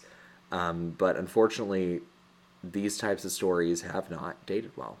elements. But unfortunately, these types of stories have not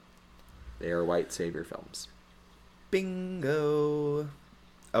dated well. They are white savior films. Bingo.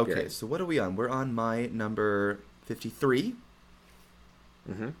 Okay, Period. so what are we on? We're on my number 53.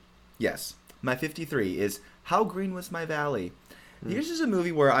 Mm-hmm. Yes. My 53 is How Green Was My Valley. This is a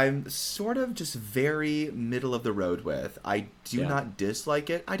movie where I'm sort of just very middle of the road with. I do not dislike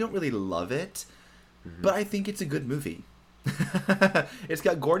it. I don't really love it, but I think it's a good movie. It's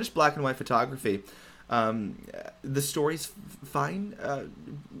got gorgeous black and white photography. The story's fine.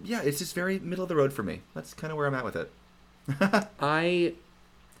 Yeah, it's just very middle of the road for me. That's kind of where I'm at with it. I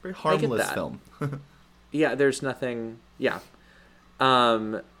Very harmless that. film. Yeah, there's nothing... Yeah.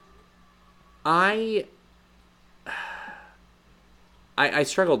 I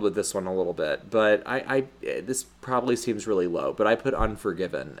struggled with this one a little bit, but this probably seems really low, but I put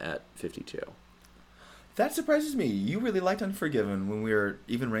Unforgiven at 52. That surprises me. You really liked Unforgiven when we were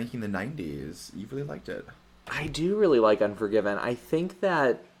even ranking the 90s. You really liked it. I do really like Unforgiven. I think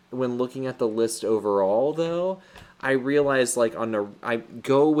that when looking at the list overall, though, I realize I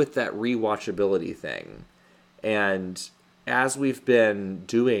go with that rewatchability thing. And as we've been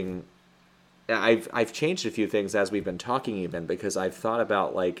doing, I've changed a few things as we've been talking even, because I've thought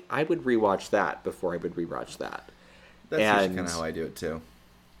about, I would rewatch that before I would rewatch that. That's usually kind of how I do it, too.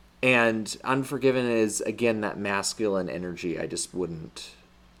 And Unforgiven is, again, that masculine energy I just wouldn't,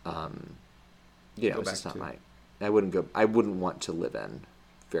 it's just not my... I wouldn't want to live in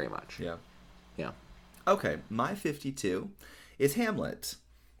very much. Yeah. Yeah. Okay, my 52 is Hamlet.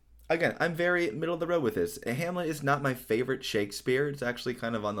 Again, I'm very middle of the road with this. Hamlet is not my favorite Shakespeare. It's actually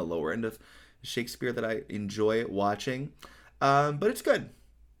kind of on the lower end of Shakespeare that I enjoy watching. But it's good.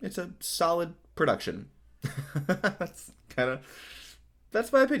 It's a solid production.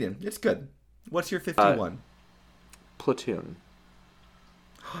 That's my opinion. It's good. What's your 51? Platoon.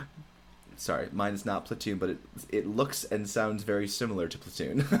 Sorry, mine's not Platoon, but it looks and sounds very similar to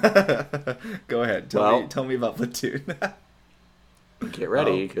Platoon. Go ahead. Tell me about Platoon. Get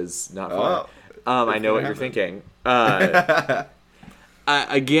ready, because not far. Oh, I know what you're thinking.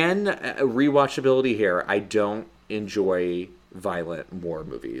 Again, rewatchability here. I don't enjoy violent war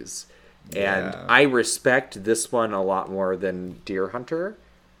movies. And Yeah. I respect this one a lot more than Deer Hunter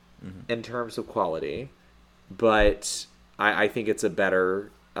in terms of quality, but I think it's a better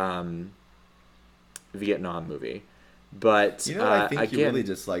Vietnam movie. But You know what I think again, you really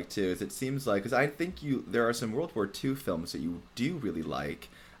dislike too is it seems like, because I think there are some World War II films that you do really like.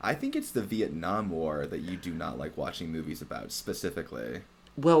 I think it's the Vietnam War that you do not like watching movies about specifically.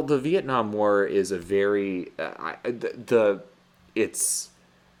 well, the Vietnam War is a very it's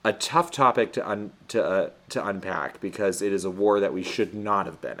a tough topic to unpack because it is a war that we should not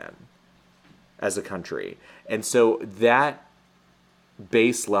have been in as a country, and so that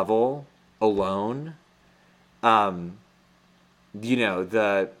base level alone, you know,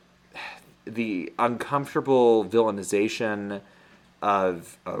 the uncomfortable villainization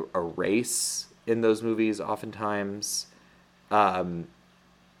of a race in those movies oftentimes.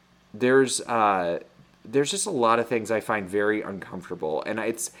 There's just a lot of things I find very uncomfortable, and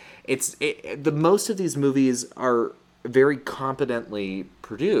the most of these movies are very competently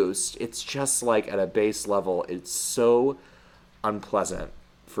produced. It's just like at a base level, it's so unpleasant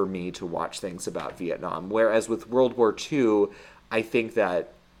for me to watch things about Vietnam. Whereas with World War II, I think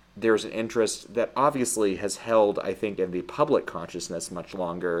that there's an interest that obviously has held, I think, in the public consciousness much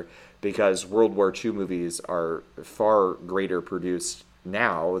longer because World War II movies are far greater produced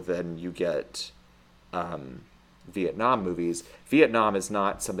now than you get Vietnam movies. Vietnam is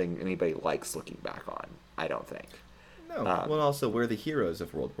not something anybody likes looking back on, I don't think. No, well, also we're the heroes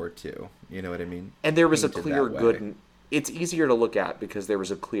of World War II. You know what I mean? And there was a Painted clear that good way. and it's easier to look at because there was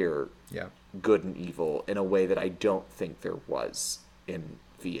a clear Yeah. good and evil in a way that I don't think there was in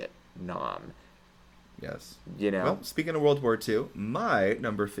Vietnam. Yes. You know? Well, speaking of World War II, my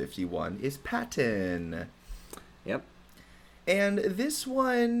number 51 is Patton. Yep. And this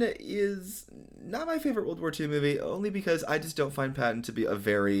one is not my favorite World War II movie, only because I just don't find Patton to be a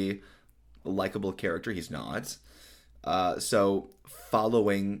very likable character. He's not. So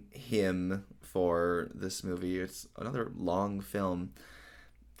following him for this movie, it's another long film.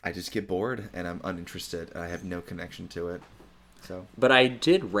 I just get bored and I'm uninterested. And I have no connection to it. So. But I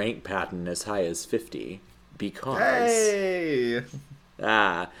did rank Patton as high as 50 because Hey!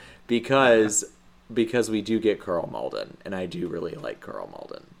 because we do get Carl Malden, and I do really like Carl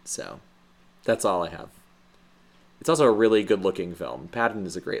Malden. So that's all I have. It's also a really good looking film. Patton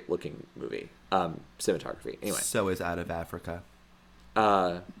is a great looking movie. Cinematography. Anyway. So is Out of Africa.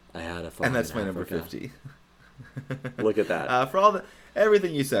 I had a fun And that's in my number Africa. 50. Look at that. For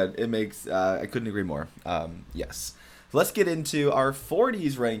everything you said, it makes I couldn't agree more. Yes. Let's get into our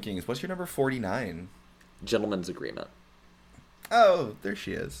 40s rankings. What's your number 49? Gentleman's Agreement. Oh, there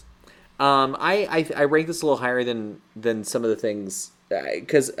she is. I rank this a little higher than some of the things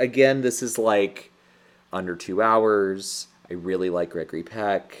because again, this is like under 2 hours. I really like Gregory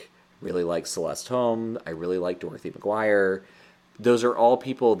Peck. Really like Celeste Holm. I really like Dorothy McGuire. Those are all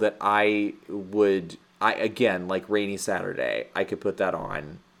people that I again, like Rainy Saturday, I could put that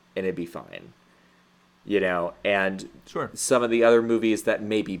on and it'd be fine. You know, and Sure. some of the other movies that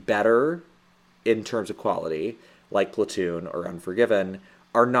may be better in terms of quality, like Platoon or Unforgiven,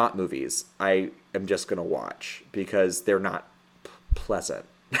 are not movies I am just going to watch because they're not pleasant,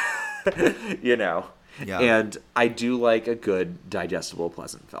 you know? Yeah. And I do like a good, digestible,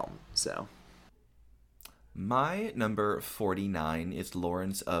 pleasant film, so. My number 49 is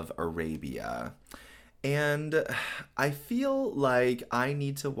Lawrence of Arabia. And I feel like I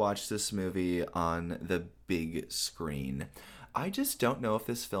need to watch this movie on the big screen. I just don't know if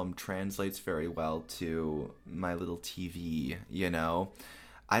this film translates very well to my little TV, you know?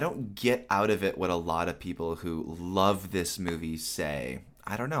 I don't get out of it what a lot of people who love this movie say.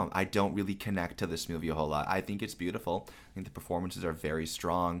 I don't know. I don't really connect to this movie a whole lot. I think it's beautiful. I think the performances are very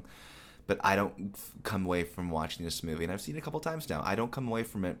strong. But I don't come away from watching this movie, and I've seen it a couple times now. I don't come away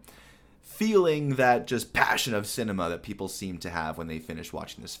from it feeling that just passion of cinema that people seem to have when they finish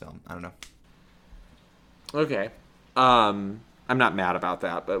watching this film. I don't know. Okay. I'm not mad about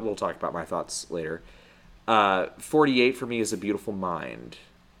that, but we'll talk about my thoughts later. 48 for me is A Beautiful Mind.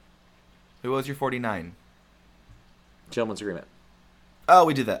 Who was your 49? Gentleman's Agreement. Oh,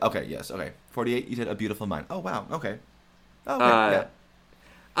 we did that. Okay, yes, okay. 48, you did A Beautiful Mind. Oh, wow, okay. Okay, yeah.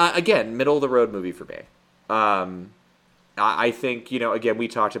 Again, middle of the road movie for me. I think, you know, again, we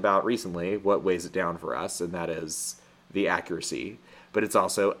talked about recently what weighs it down for us, and that is the accuracy. But it's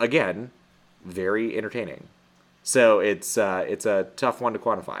also, again, very entertaining. So it's a tough one to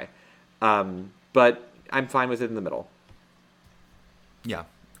quantify. But I'm fine with it in the middle. Yeah.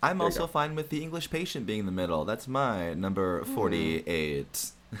 I'm There you also go. fine with The English Patient being in the middle. That's my number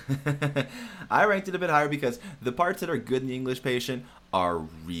 48. I ranked it a bit higher because the parts that are good in The English Patient are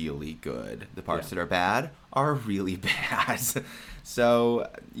really good. The parts that are bad are really bad. So,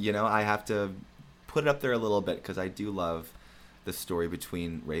 I have to put it up there a little bit because I do love the story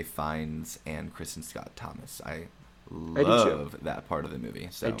between Ralph Fiennes and Kristen Scott Thomas. I love that part of the movie.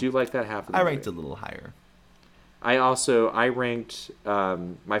 So I do like that half of the I movie. ranked a little higher. I ranked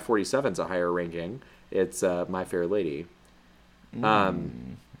my 47's a higher ranking. It's My Fair Lady.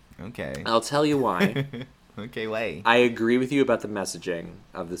 Okay. I'll tell you why. Okay, way. I agree with you about the messaging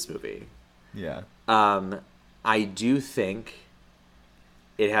of this movie. Yeah. I do think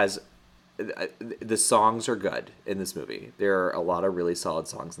it has... The songs are good in this movie. There are a lot of really solid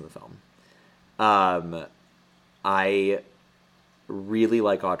songs in the film. I really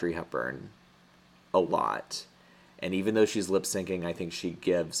like Audrey Hepburn a lot. And even though she's lip-syncing, I think she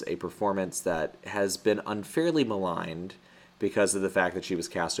gives a performance that has been unfairly maligned because of the fact that she was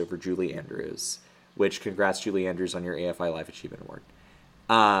cast over Julie Andrews. Which, congrats, Julie Andrews, on your AFI Life Achievement Award.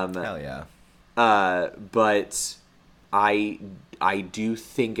 Hell yeah. But I do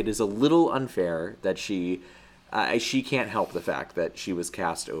think it is a little unfair that she can't help the fact that she was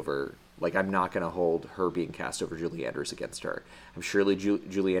cast over. Like, I'm not going to hold her being cast over Julie Andrews against her. I'm surely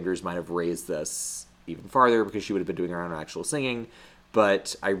Julie Andrews might have raised this even farther because she would have been doing her own actual singing.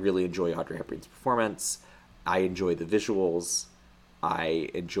 But I really enjoy Audrey Hepburn's performance. I enjoy the visuals. I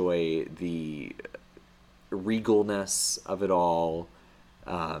enjoy the regalness of it all.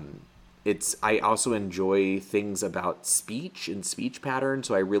 I also enjoy things about speech and speech patterns,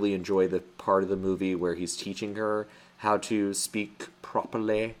 so I really enjoy the part of the movie where he's teaching her how to speak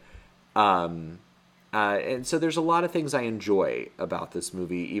properly. And so there's a lot of things I enjoy about this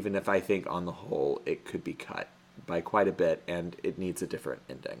movie, even if I think on the whole it could be cut by quite a bit and it needs a different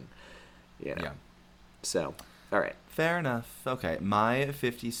ending. Yeah. So, all right. Fair enough. Okay, my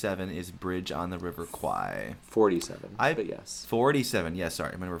 57 is Bridge on the River Kwai. 47, but yes. 47, yes,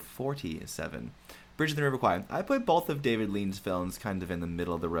 sorry. My number 47. Bridge on the River Kwai. I put both of David Lean's films kind of in the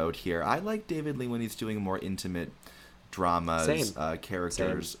middle of the road here. I like David Lean when he's doing more intimate dramas,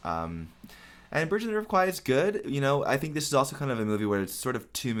 characters. Same. And Bridge on the River Kwai is good. I think this is also kind of a movie where it's sort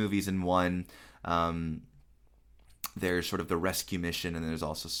of two movies in one. There's sort of the rescue mission, and there's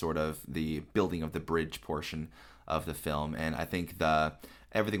also sort of the building of the bridge portion of the film. And I think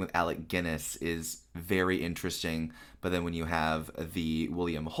everything with Alec Guinness is very interesting. But then when you have the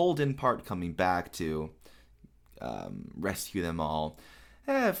William Holden part coming back to rescue them all,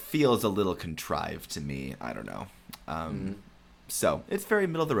 it feels a little contrived to me. I don't know. So it's very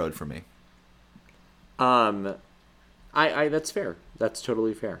middle of the road for me. I that's fair. That's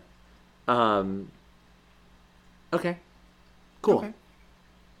totally fair. Okay. Cool. Okay.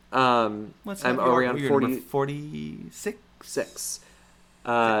 Are we on 46? 6.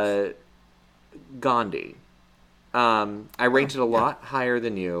 Gandhi. I ranked it a lot higher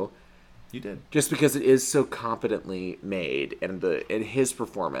than you. You did. Just because it is so competently made, and his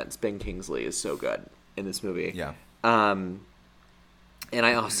performance, Ben Kingsley, is so good in this movie. Yeah. And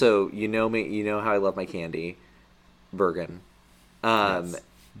I also, you know how I love my candy, Bergen. Yes.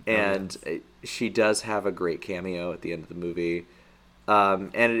 And she does have a great cameo at the end of the movie.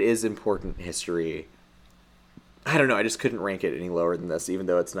 And it is important history. I don't know, I just couldn't rank it any lower than this, even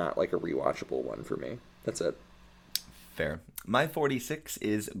though it's not like a rewatchable one for me. That's it. Fair. My 46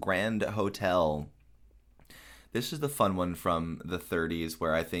 is Grand Hotel. This is the fun one from the 30s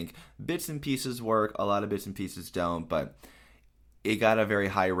where I think bits and pieces work, a lot of bits and pieces don't, but it got a very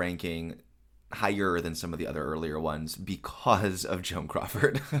high ranking, higher than some of the other earlier ones because of Joan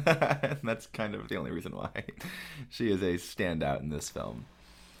Crawford. And that's kind of the only reason why she is a standout in this film.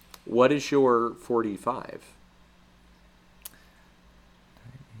 What is your 45?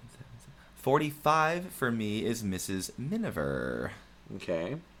 45 for me is Mrs. Miniver.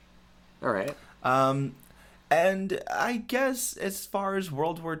 Okay. All right. And I guess as far as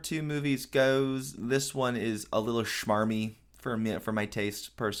World War II movies goes, this one is a little schmarmy for me, for my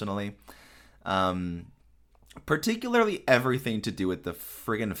taste personally. Particularly everything to do with the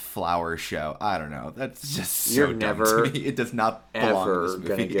friggin' flower show. I don't know. That's just so You're dumb never to me. It does not belong ever in this movie.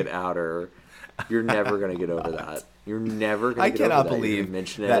 gonna get outer. You're never gonna get over that. You're never gonna I get over cannot that. believe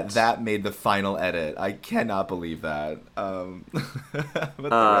that made the final edit. I cannot believe that. But the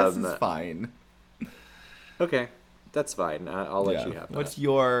rest is fine. Okay, that's fine. I'll let you have that. What's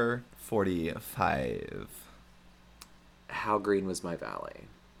your 45? How Green Was My Valley.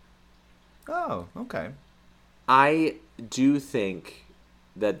 Oh, okay. I do think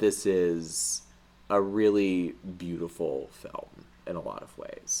that this is a really beautiful film in a lot of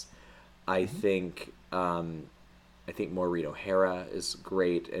ways. I think I think Maureen O'Hara is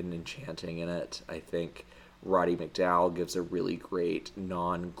great and enchanting in it. I think Roddy McDowall gives a really great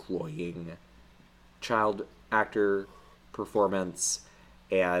non-cloying child actor performance,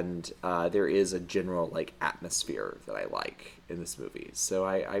 and there is a general like atmosphere that I like in this movie. So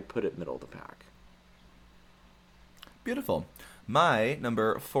I put it middle of the pack. Beautiful. My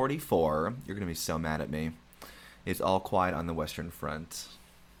number 44, you're going to be so mad at me, is All Quiet on the Western Front.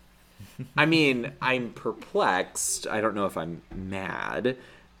 I mean, I'm perplexed. I don't know if I'm mad.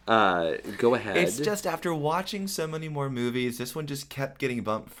 Go ahead. It's just after watching so many more movies, this one just kept getting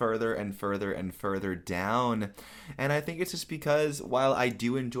bumped further and further and further down. And I think it's just because while I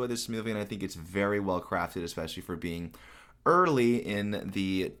do enjoy this movie and I think it's very well crafted, especially for being early in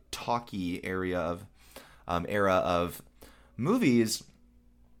the talkie era of movies,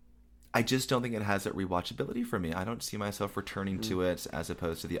 I just don't think it has that rewatchability for me. I don't see myself returning to it as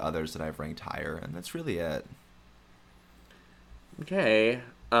opposed to the others that I've ranked higher, and that's really it. Okay.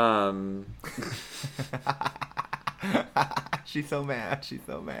 She's so mad. She's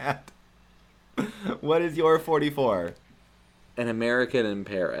so mad. What is your 44? An American in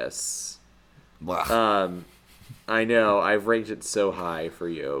Paris. Blah. I know, I've ranked it so high for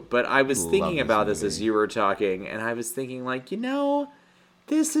you. But I was thinking about this as you were talking, and I was thinking, like,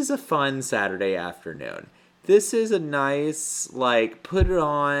 this is a fun Saturday afternoon. This is a nice, like, put it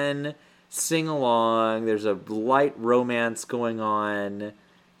on, sing along, there's a light romance going on,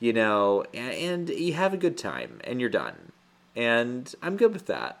 and you have a good time, and you're done. And I'm good with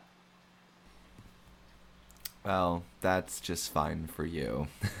that. Well, that's just fine for you.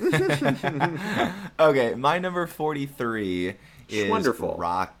 Okay, my number 43 is wonderful.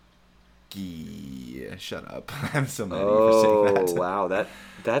 Rocky. Shut up. I'm so mad at you for saying that. Oh, wow.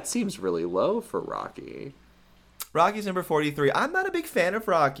 That seems really low for Rocky. Rocky's number 43. I'm not a big fan of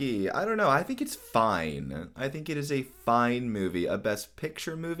Rocky. I don't know. I think it's fine. I think it is a fine movie. A Best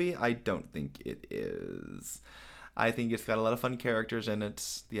Picture movie? I don't think it is. I think it's got a lot of fun characters in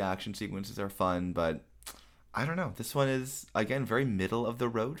it. The action sequences are fun, but I don't know. This one is, again, very middle of the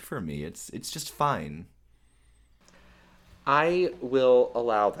road for me. It's just fine. I will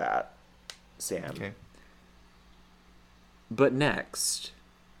allow that, Sam. Okay. But next,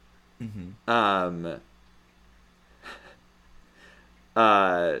 for me,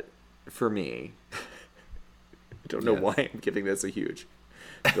 I don't know why I'm giving this a huge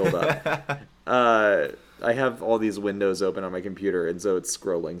build up. I have all these windows open on my computer, and so it's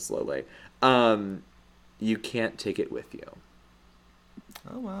scrolling slowly. You Can't Take It With You.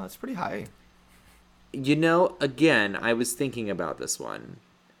 Oh, wow. That's pretty high. Again, I was thinking about this one,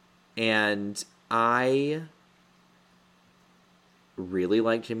 and I really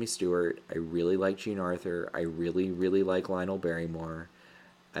like Jimmy Stewart. I really like Jean Arthur. I really, really like Lionel Barrymore.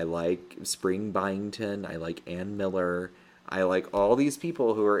 I like Spring Byington. I like Ann Miller. I like all these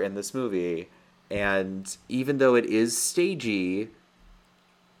people who are in this movie, and even though it is stagey,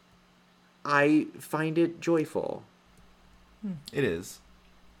 I find it joyful. It is.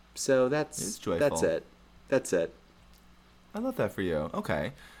 So It's joyful. That's it. I love that for you.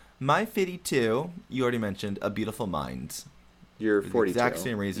 Okay. My 52, you already mentioned A Beautiful Mind. You're For the 42. exact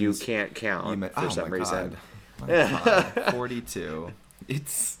same reasons You can't count for some reason. God. My God. 42.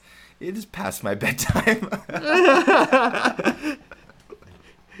 It is past my bedtime.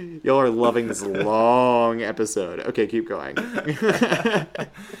 Y'all are loving this long episode. Okay, keep going. For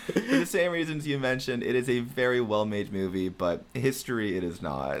the same reasons you mentioned, it is a very well-made movie, but history it is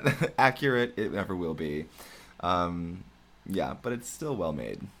not. Accurate, it never will be. Yeah, but it's still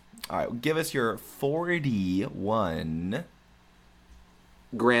well-made. All right, give us your 41.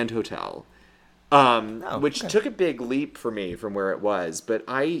 Grand Hotel. Which took a big leap for me from where it was, but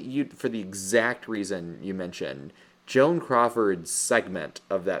for the exact reason you mentioned, Joan Crawford's segment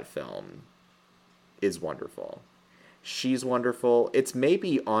of that film is wonderful. She's wonderful. It's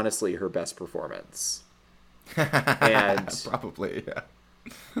maybe honestly her best performance. And Probably, yeah.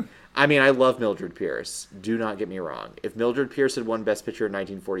 I mean, I love Mildred Pierce. Do not get me wrong. If Mildred Pierce had won Best Picture in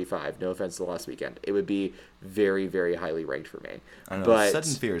 1945, no offense to Lost Weekend, it would be very, very highly ranked for me. I don't know. But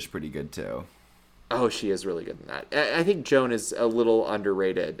Sudden Fear is pretty good, too. oh, she is really good in that. I think Joan is a little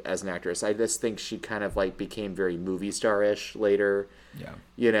underrated as an actress. I just think she kind of like became very movie star-ish later. Yeah.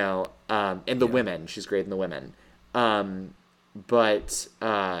 And The Women. She's great in The Women. But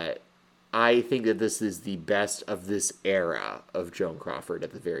I think that this is the best of this era of Joan Crawford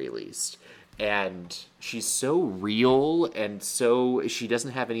at the very least. And she's so real, and so she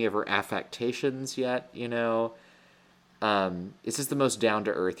doesn't have any of her affectations yet, It's just the most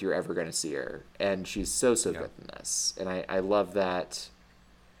down-to-earth you're ever going to see her. And she's so good in this. And I love that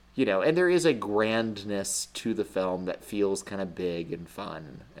and there is a grandness to the film that feels kind of big and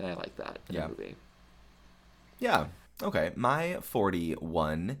fun, and I like that in a movie. Yeah. Okay. My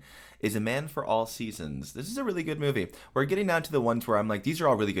 41 is A Man for All Seasons. This is a really good movie. We're getting down to the ones where I'm like, these are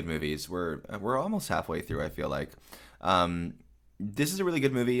all really good movies. We're almost halfway through, I feel like. This is a really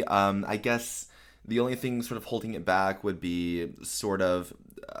good movie. I guess the only thing sort of holding it back would be sort of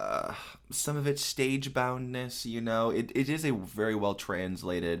some of its stage boundness, It is a very well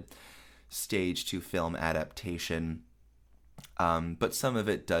translated stage to film adaptation. But some of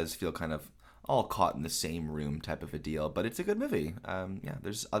it does feel kind of all caught in the same room type of a deal. But it's a good movie.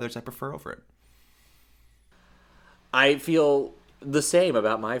 There's others I prefer over it. I feel the same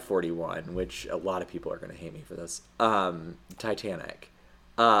about my 41, which a lot of people are going to hate me for this. Titanic.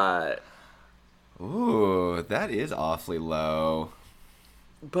 Ooh, that is awfully low.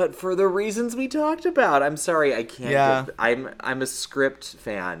 But for the reasons we talked about, I'm sorry, I can't. Yeah. I'm a script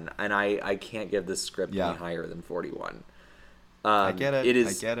fan, and I can't give this script any higher than 41. I get it. It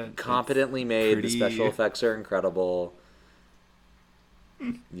is competently made. pretty... The special effects are incredible.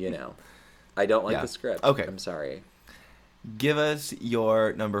 I don't like the script. Okay. I'm sorry. Give us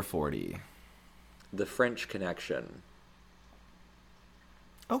your number 40. The French Connection.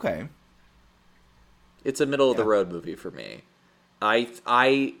 Okay. It's a middle of the road movie for me.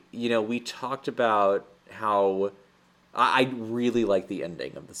 We talked about how I really like the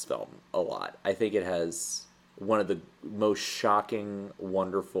ending of this film a lot. I think it has one of the most shocking,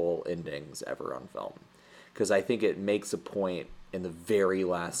 wonderful endings ever on film. Because I think it makes a point in the very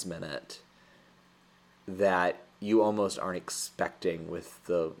last minute that you almost aren't expecting with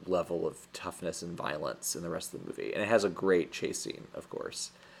the level of toughness and violence in the rest of the movie. And it has a great chase scene, of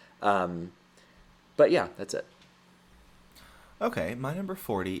course. But yeah, that's it. Okay, my number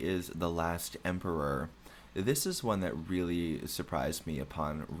 40 is The Last Emperor. This is one that really surprised me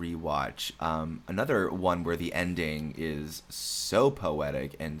upon rewatch. Another one where the ending is so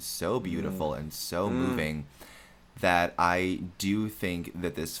poetic and so beautiful and so moving that I do think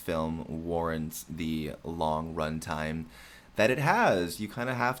that this film warrants the long runtime that it has. You kind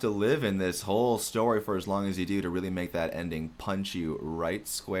of have to live in this whole story for as long as you do to really make that ending punch you right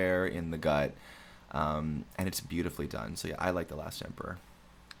square in the gut. And it's beautifully done. So yeah, I like The Last Emperor.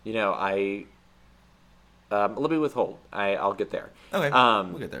 Let me withhold. I'll get there. Okay,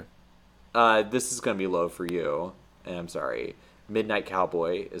 we'll get there. This is going to be low for you, and I'm sorry. Midnight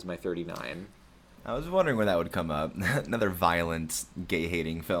Cowboy is my 39. I was wondering when that would come up. Another violent,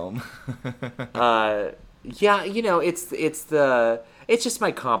 gay-hating film. Yeah, it's just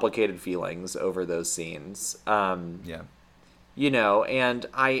my complicated feelings over those scenes. Yeah. And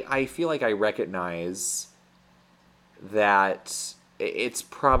I feel like I recognize that it's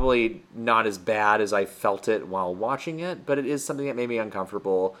probably not as bad as I felt it while watching it, but it is something that made me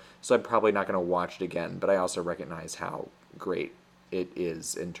uncomfortable, so I'm probably not going to watch it again. But I also recognize how great it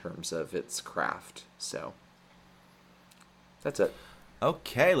is in terms of its craft. So that's it.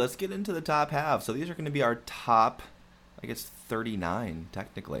 Okay, let's get into the top half. So these are going to be our top, I guess, 39,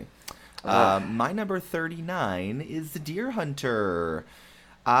 technically. My number 39 is The Deer Hunter.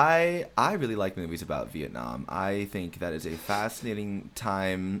 I really like movies about Vietnam. I think that is a fascinating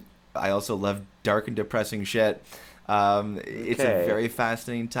time. I also love dark and depressing shit. It's a very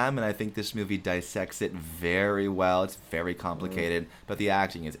fascinating time, and I think this movie dissects it very well. It's very complicated, but the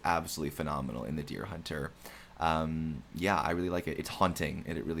acting is absolutely phenomenal in The Deer Hunter. I really like it. It's haunting,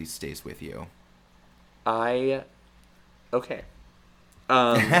 and it really stays with you. I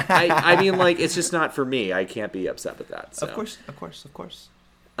mean, like, it's just not for me. I can't be upset with that. So. Of course.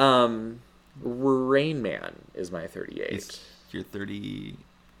 Rain Man is my 38. You're 38.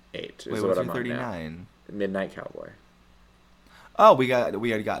 Is wait, what what's I'm your 39? Midnight Cowboy. Oh, we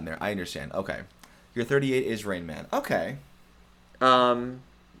already gotten there. I understand. Okay. Your 38 is Rain Man. Okay.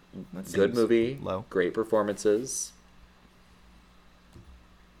 Good movie. Low. Great performances.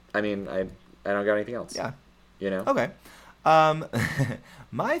 I mean, I don't got anything else. Yeah. Okay.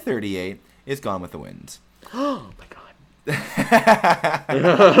 My 38 is Gone with the Wind. Oh my god.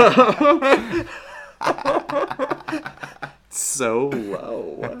 So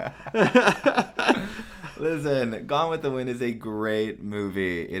low. Listen, Gone with the Wind is a great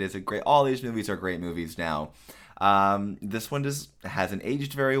movie. It is all these movies are great movies now. This one just hasn't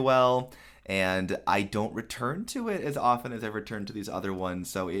aged very well, and I don't return to it as often as I've returned to these other ones,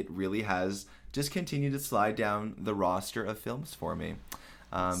 so it really has just continued to slide down the roster of films for me.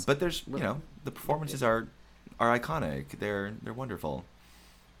 But there's, the performances are iconic. They're wonderful.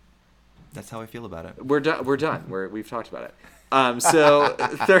 That's how I feel about it. We're done. We've talked about it. So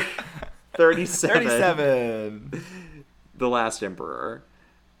 37. 37. The Last Emperor.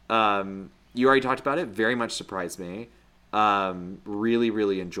 You already talked about it. Very much surprised me. Really,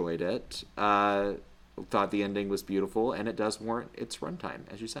 really enjoyed it. Thought the ending was beautiful, and it does warrant its runtime,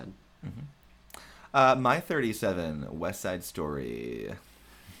 as you said. My 37, West Side Story.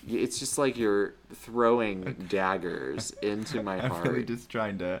 It's just like you're throwing daggers into my heart. I'm really just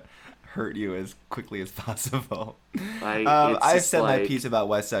trying to hurt you as quickly as possible. I've said my piece about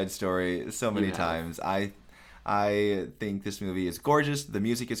West Side Story so many times. I think this movie is gorgeous. The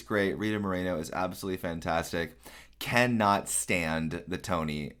music is great. Rita Moreno is absolutely fantastic. Cannot stand the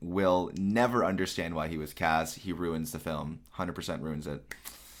Tony. Will never understand why he was cast. He ruins the film. 100% ruins it.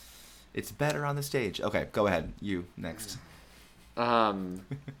 It's better on the stage. Okay, go ahead. You, next.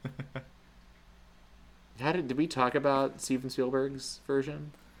 Did we talk about Steven Spielberg's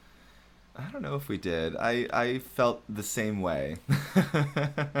version? I don't know if we did. I felt the same way.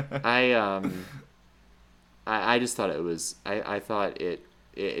 I just thought it was. I thought it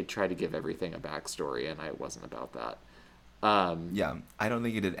tried to give everything a backstory, and I wasn't about that. Yeah, I don't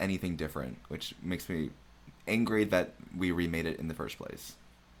think it did anything different, which makes me angry that we remade it in the first place.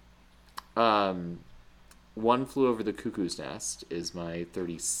 One Flew Over the Cuckoo's Nest is my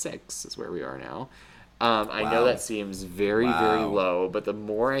 36, is where we are now. I know that seems very, very low, but the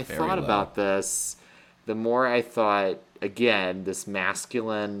more I thought about this, the more I thought, again, this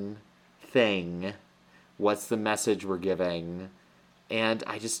masculine thing, what's the message we're giving? And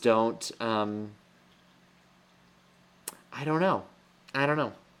I just don't, I don't know. I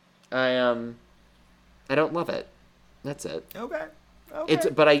don't love it. That's it. Okay.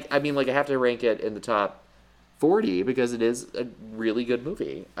 But I mean, like, I have to rank it in the top 40 because it is a really good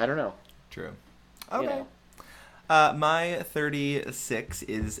movie. I don't know. True. Okay. You know. My 36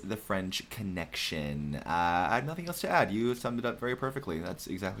 is The French Connection. I have nothing else to add. You summed it up very perfectly. That's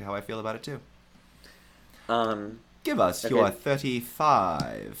exactly how I feel about it too. Give us your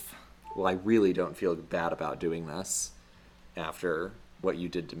 35. Well, I really don't feel bad about doing this after what you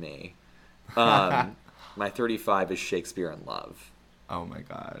did to me. My 35 is Shakespeare in Love. Oh my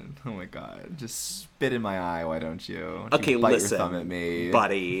god. Just spit in my eye, why don't you? Okay, bite listen, your thumb at me,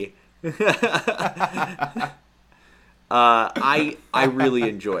 buddy. I really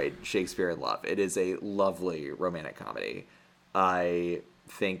enjoyed Shakespeare in Love. It is a lovely romantic comedy. I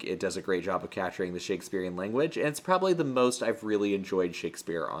think it does a great job of capturing the Shakespearean language, and it's probably the most I've really enjoyed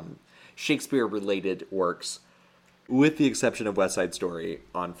Shakespeare on Shakespeare-related works, with the exception of West Side Story,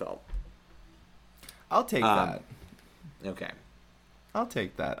 on film. I'll take that. Okay. I'll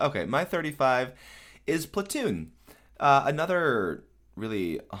take that. Okay, my 35 is Platoon. Another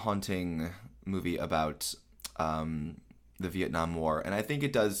really haunting movie about the Vietnam War. And I think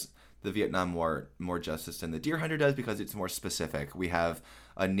it does the Vietnam War more justice than The Deer Hunter does because it's more specific. We have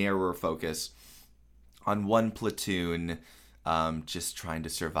a narrower focus on one platoon just trying to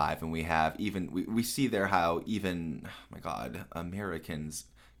survive. And we have we see there how even, oh my God, Americans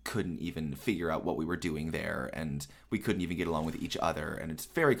couldn't even figure out what we were doing there, and we couldn't even get along with each other, and it's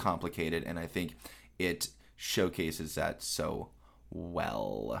very complicated, and I think it showcases that so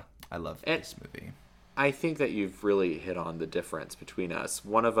well. I love this movie. I think that you've really hit on the difference between us.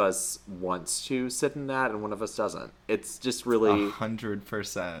 One of us wants to sit in that, and one of us doesn't. It's just really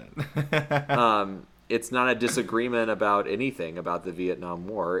 100%. It's not a disagreement about anything about the Vietnam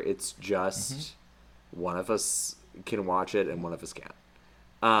War. It's just one of us can watch it and one of us can't.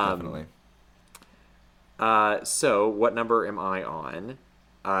 Definitely. So what number am I on?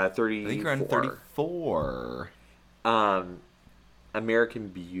 34. I think you're on 34. American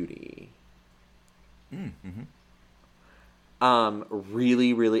Beauty. Mm-hmm.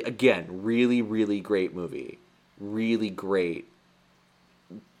 Really, really, again, really, really great movie. Really great,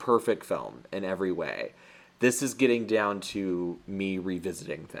 perfect film in every way. This is getting down to me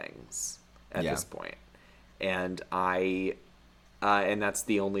revisiting things at this point. And and that's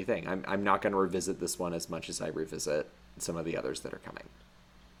the only thing. I'm not going to revisit this one as much as I revisit some of the others that are coming.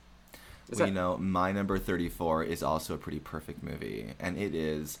 My number 34 is also a pretty perfect movie, and it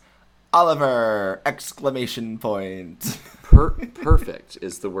is Oliver! ! Perfect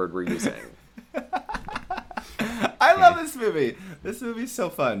is the word we're using. I love this movie. This movie's so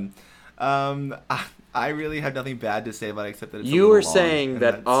fun. I really have nothing bad to say about it except that it's You were saying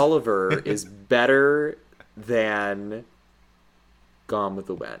that Oliver is better than Gone with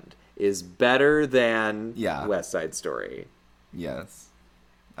the Wind, is better than West Side Story. Yes.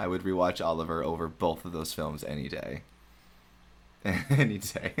 I would rewatch Oliver over both of those films any day. Any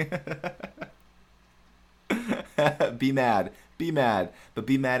day. Be mad, but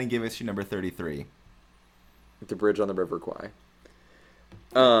be mad and give us your number 33. The Bridge on the River Kwai.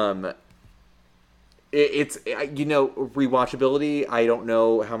 It's rewatchability. I don't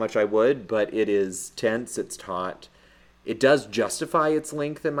know how much I would, but it is tense. It's taut. It does justify its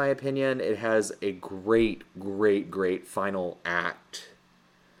length, in my opinion. It has a great, great, great final act.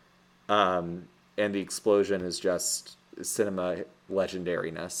 And the explosion is just cinema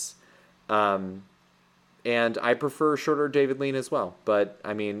legendariness. And I prefer shorter David Lean as well. But,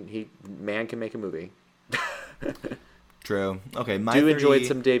 I mean, man can make a movie. True. Okay, enjoyed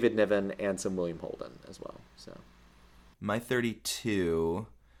some David Niven and some William Holden as well. So, my 32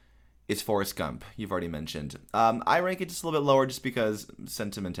 is Forrest Gump. You've already mentioned. I rank it just a little bit lower just because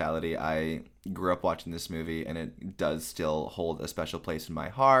sentimentality. I grew up watching this movie, and it does still hold a special place in my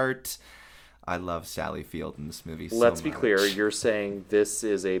heart. I love Sally Field in this movie so much. Let's be clear. You're saying this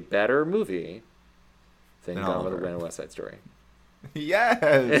is a better movie than Gone with the Wind and West Side Story.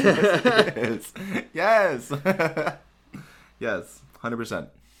 Yes. Yes. Yes, 100%.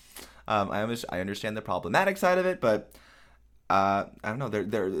 I understand the problematic side of it, but I don't know.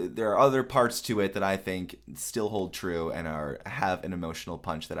 There are other parts to it that I think still hold true and have an emotional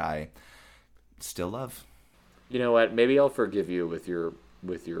punch that I still love. You know what? Maybe I'll forgive you with your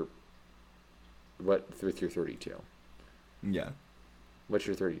 32. Yeah. What's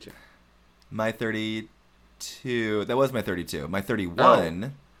your 32? My 32. That was my 32. My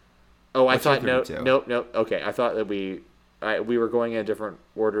 31. Oh, I thought no. Okay, I thought that we were going in a different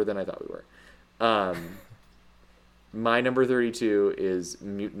order than I thought we were. My number 32 is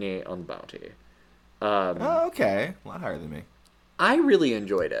Mutiny on the Bounty. Okay. A lot higher than me. I really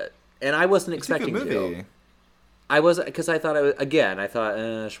enjoyed it, and I wasn't expecting to. Movie. I wasn't, because I thought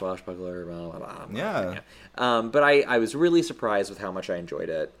swashbuckler, blah, blah, blah. Yeah. But I was really surprised with how much I enjoyed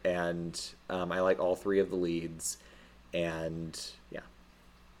it, and I like all three of the leads, and yeah.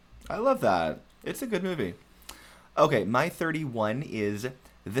 I love that. It's a good movie. Okay, my 31 is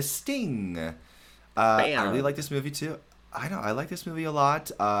The Sting. I really like this movie too. I know, I like this movie a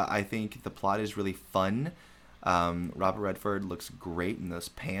lot. I think the plot is really fun. Robert Redford looks great in those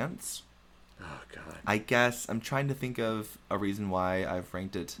pants. Oh, God. I guess I'm trying to think of a reason why I've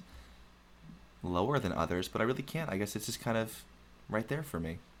ranked it lower than others, but I really can't. I guess it's just kind of right there for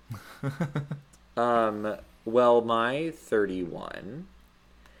me. Well, my 31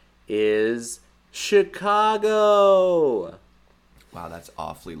 is Chicago. Wow, that's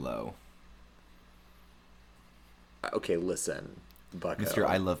awfully low. Okay, listen, Bucko. Mr.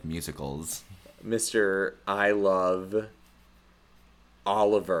 I love musicals. Mr. I love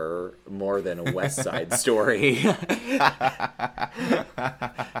Oliver more than a West Side Story.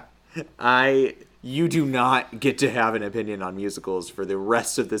 You do not get to have an opinion on musicals for the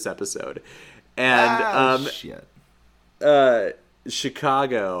rest of this episode. And shit.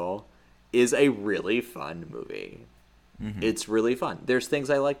 Chicago is a really fun movie. Mm-hmm. It's really fun. There's things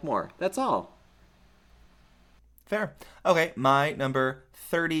I like more. That's all. Fair. Okay, my number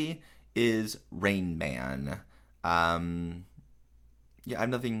 30 is Rain Man. Yeah, I have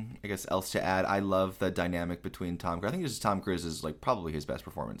nothing, I guess, else to add. I love the dynamic between Tom Cruise. I think this is Tom Cruise's, probably his best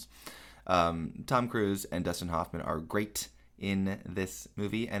performance. Tom Cruise and Dustin Hoffman are great in this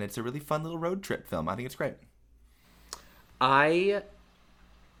movie, and it's a really fun little road trip film. I think it's great. I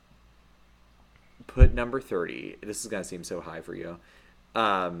put number 30. This is going to seem so high for you.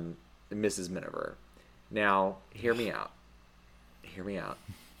 Mrs. Miniver. Now, hear me out.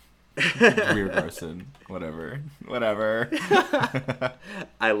 Greer Garson. Whatever.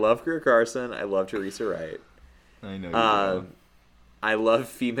 I love Greer Garson. I love Teresa Wright. I know you do. I love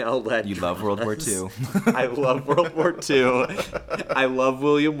female-led You love World War II. I love World War II. I love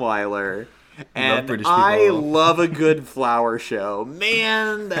William Wyler. And British I people. love a good flower show.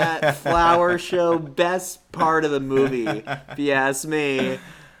 Man, that flower show, best part of the movie, if you ask me.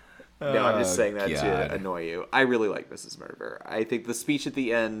 No, I'm just saying that to annoy you. I really like Mrs. Miniver. I think the speech at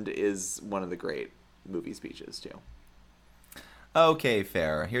the end is one of the great movie speeches, too. Okay,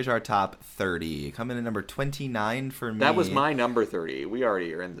 fair. Here's our top 30. Coming in number 29 for me. That was my number 30. We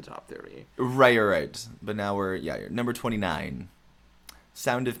already are in the top 30. Right. But now we're, number 29.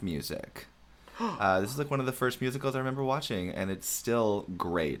 Sound of Music. This is one of the first musicals I remember watching, and it's still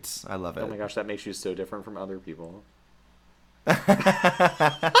great. I love it. Oh my gosh, that makes you so different from other people. Why?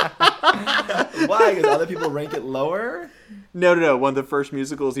 Because other people rank it lower? No. One of the first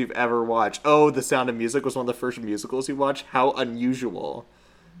musicals you've ever watched. Oh, The Sound of Music was one of the first musicals you watched? How unusual.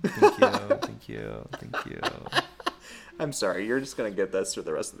 Thank you. I'm sorry. You're just going to get this for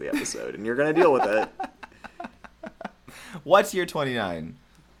the rest of the episode, and you're going to deal with it. What's your 29?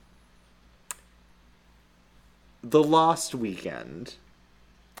 The Lost Weekend.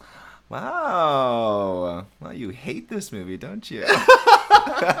 Wow. Well, you hate this movie, don't you?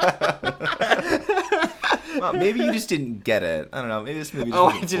 Well, maybe you just didn't get it. I don't know. Maybe this movie just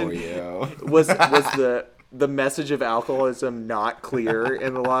wasn't for you. Was the message of alcoholism not clear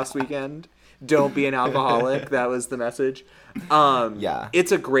in The Lost Weekend? Don't be an alcoholic. That was the message. Yeah.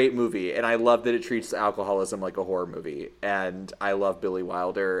 It's a great movie, and I love that it treats alcoholism like a horror movie. And I love Billy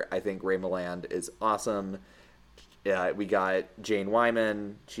Wilder. I think Ray Milland is awesome. We got Jane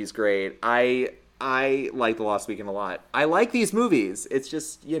Wyman. She's great. I like The Lost Weekend a lot. I like these movies. It's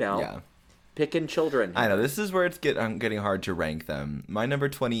just, picking children. I know. This is where it's getting hard to rank them. My number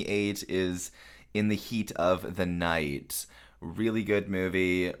 28 is In the Heat of the Night. Really good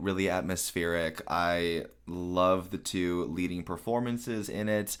movie, really atmospheric. I love the two leading performances in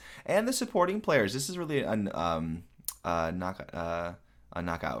it and the supporting players. This is really a knockout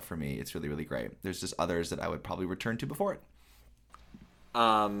for me. It's really, really great. There's just others that I would probably return to before it.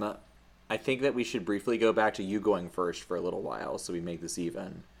 I think that we should briefly go back to you going first for a little while so we make this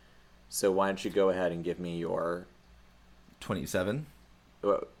even. So why don't you go ahead and give me your 27?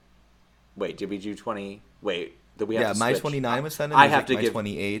 Wait, did we do 20? Wait. My 29 was sent in. I have to my give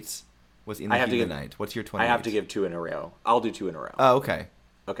 28 was In the Heat of the Night. What's your 28? I have to give 2 in a row. I'll do 2 in a row. Oh, okay.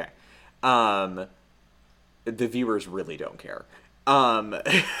 Okay. The viewers really don't care.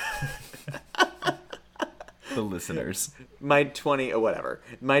 The listeners. My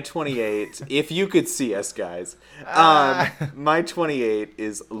 28. If you could see us, guys. My 28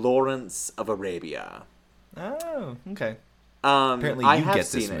 is Lawrence of Arabia. Oh, okay. Apparently, you get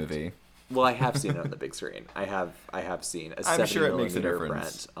this movie. Well, I have seen it on the big screen. I have seen a 70mm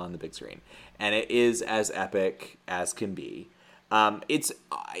print on the big screen, and it is as epic as can be. It's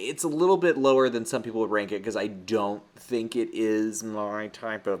a little bit lower than some people would rank it because I don't think it is my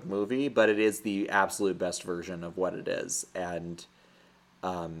type of movie, but it is the absolute best version of what it is, and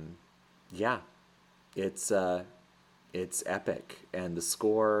it's epic, and the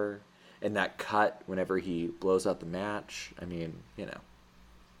score and that cut whenever he blows out the match. I mean,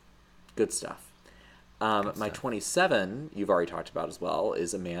 good stuff. My 27, you've already talked about as well,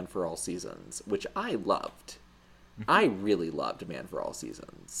 is A Man for All Seasons, which I loved. I really loved A Man for All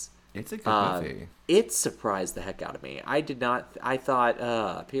Seasons. It's a good movie. It surprised the heck out of me. I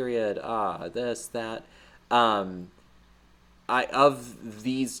thought, period, this, that. Of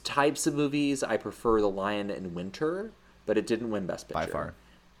these types of movies, I prefer The Lion in Winter, but it didn't win Best Picture. By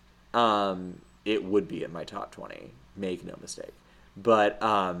far. It would be in my top 20. Make no mistake. But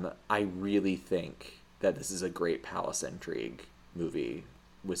I really think that this is a great palace intrigue movie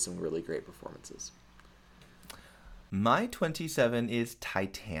with some really great performances. My 27 is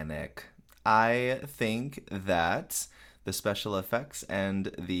Titanic. I think that the special effects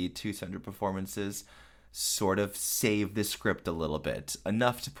and the two center performances sort of save the script a little bit.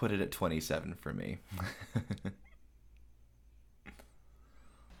 Enough to put it at 27 for me.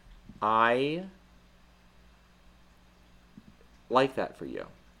 I like that for you.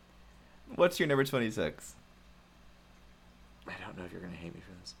 What's your number 26? I don't know if you're going to hate me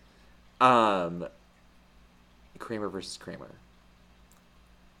for this. Kramer versus Kramer.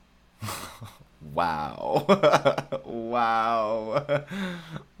 Wow. Wow.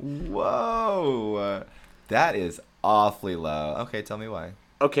 Whoa. That is awfully low. Okay, tell me why.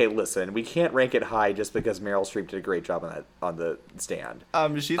 Okay, listen, we can't rank it high just because Meryl Streep did a great job on the stand.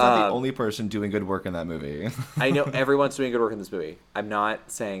 She's not the only person doing good work in that movie. I know everyone's doing good work in this movie. I'm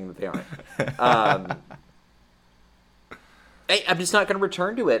not saying that they aren't. I'm just not going to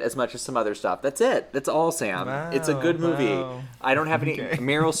return to it as much as some other stuff. That's it. That's all, Sam. Wow, it's a good movie. Wow. I don't have any... Okay.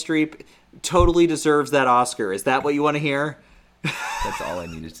 Meryl Streep totally deserves that Oscar. Is that what you want to hear? That's all I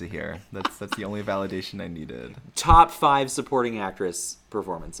needed to hear. That's the only validation I needed. Top 5 supporting actress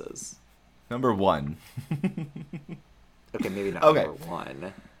performances. Number 1. Okay, maybe not okay. Number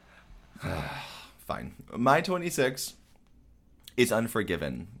 1. Fine. My 26 is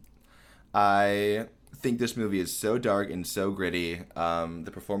Unforgiven. I think this movie is so dark and so gritty.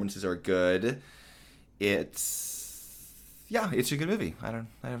 The performances are good. It's a good movie. I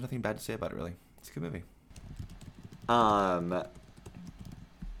have nothing bad to say about it, really. It's a good movie.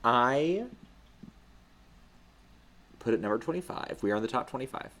 I put it number 25. We are in the top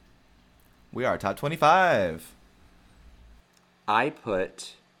 25. We are top 25. I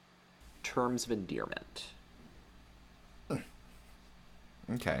put Terms of Endearment.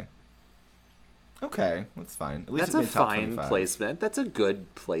 Okay, that's fine. At least that's a fine placement. That's a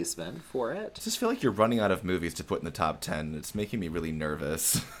good placement for it. I just feel like you're running out of movies to put in the top 10. It's making me really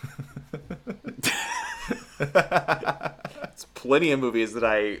nervous. It's plenty of movies that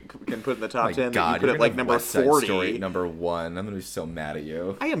I can put in the top 10 God, that you put at like number 40. Story, number 1. I'm going to be so mad at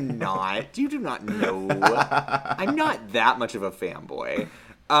you. I am not. You do not know. I'm not that much of a fanboy.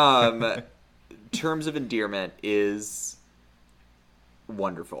 Terms of Endearment is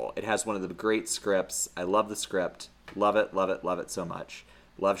wonderful. It has one of the great scripts. I love the script. Love it, love it, love it so much.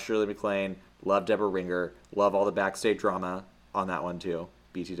 Love Shirley MacLaine. Love Deborah Ringer. Love all the backstage drama on that one too.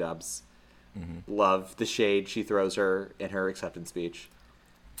 BT dubs. Mm-hmm. Love the shade she throws her in her acceptance speech.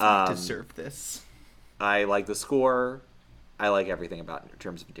 Deserve this. I like the score. I like everything about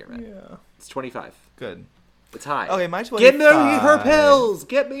Terms of Endearment. Yeah. It's 25. Good. It's high. Okay, my 25. Give me her pills.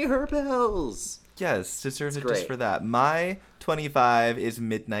 Get me her pills. Yes, deserves it great. just for that. My 25 is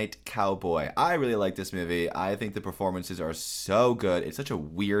Midnight Cowboy. I really like this movie. I think the performances are so good. It's such a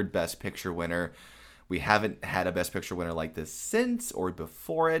weird Best Picture winner. We haven't had a Best Picture winner like this since or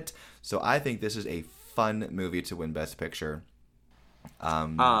before it. So I think this is a fun movie to win Best Picture.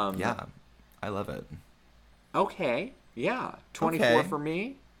 Yeah, I love it. Okay. Yeah. 24 Okay. for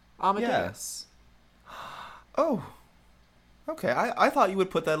me. Amadeus. Oh, okay. I thought you would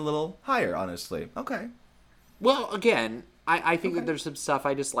put that a little higher, honestly. Okay. Well, again, I think that there's some stuff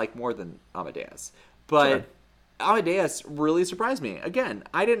I dislike more than Amadeus. But Sure. Amadeus really surprised me. Again,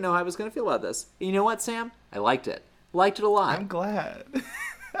 I didn't know how I was going to feel about this. You know what, Sam? I liked it. Liked it a lot. I'm glad.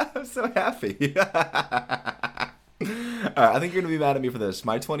 I'm so happy. All right, I think you're going to be mad at me for this.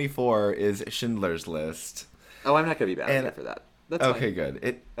 My 24 is Schindler's List. Oh, I'm not going to be mad at you for that. That's Okay, fine. good.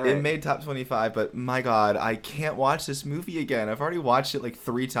 It right. made top 25, but my God, I can't watch this movie again. I've already watched it like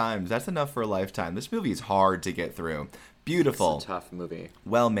 3 times. That's enough for a lifetime. This movie is hard to get through. Beautiful. It's a tough movie.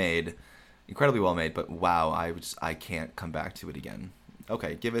 Well made. Incredibly well made, but wow, I can't come back to it again.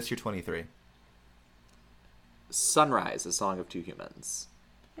 Okay, give us your 23. Sunrise, A Song of Two Humans.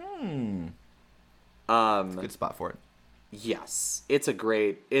 Good spot for it. Yes, it's a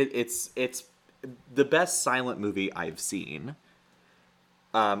great. It's the best silent movie I've seen.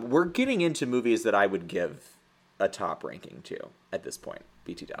 We're getting into movies that I would give a top ranking to at this point.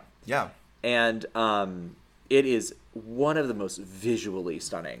 BT Dub. Yeah. And it is one of the most visually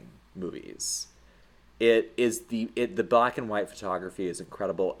stunning movies. It is the black and white photography is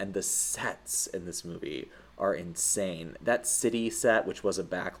incredible, and the sets in this movie are insane. That city set, which was a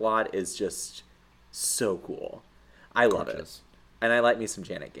backlot, is just so cool. I love Gorgeous. it. And I like me some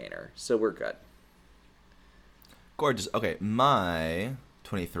Janet Gaynor, so we're good. Gorgeous. Okay, my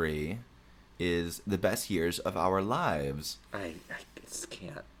 23 is The Best Years of Our Lives. I just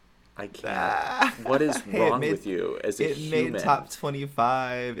can't. I can't. What is wrong with you as a human? It made top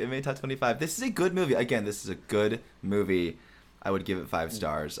 25. It made top 25. This is a good movie. Again, this is a good movie. I would give it 5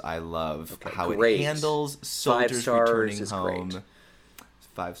 stars. I love how great. it handles soldiers returning is home. great.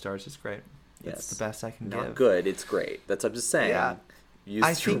 5 stars is great. Yes. It's the best I can give. Not good. It's great. That's what I'm just saying. Yeah. Use I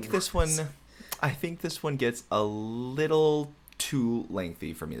your think this one. words. I think this one gets a little too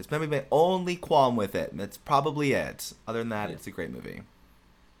lengthy for me. It's maybe my only qualm with it. That's probably it. Other than that, it's a great movie.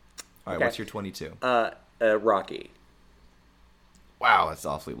 All right, Okay. what's your 22? Rocky. Wow, that's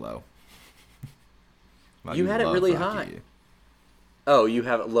awfully low. Wow, You had it love really Rocky. high. Oh, you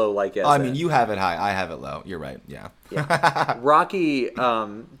have it low like as I mean, you have it high. I have it low. You're right. Yeah. Rocky,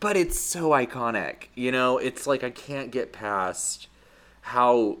 but it's so iconic. You know, it's like I can't get past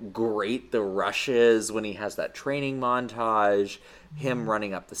how great the rush is when he has that training montage, him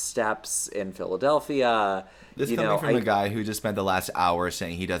running up the steps in Philadelphia. This you coming know, from a guy who just spent the last hour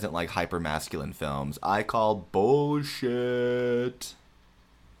saying he doesn't like hyper-masculine films. I call bullshit.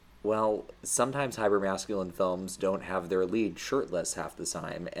 Well, sometimes hypermasculine films don't have their lead shirtless half the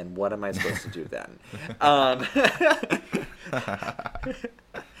time, and what am I supposed to do then?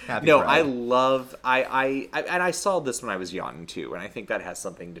 Happy No, Pride. I love and I saw this when I was young too, and I think that has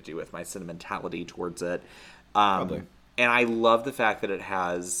something to do with my sentimentality towards it. Probably. And I love the fact that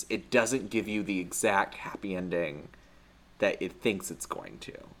it doesn't give you the exact happy ending that it thinks it's going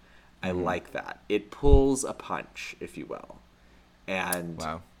to. I like that. It pulls a punch, if you will. And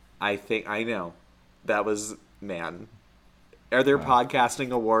Wow. I know. That was, man. Are there podcasting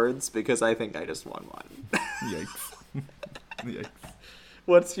awards? Because I think I just won one. Yikes. Yikes.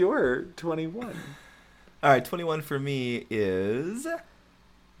 What's your 21? All right, 21 for me is...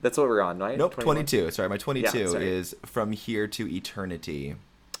 That's what we're on, right? Nope, 21? 22. Sorry, my 22 Yeah, sorry. is From Here to Eternity.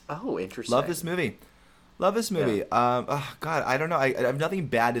 Oh, interesting. Love this movie. Love this movie. Yeah. Oh, God, I don't know. I have nothing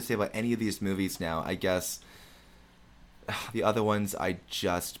bad to say about any of these movies now. I guess the other ones I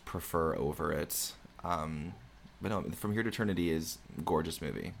just prefer over it. But no, From Here to Eternity is a gorgeous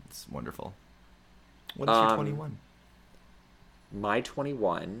movie. It's wonderful. What is your 21? My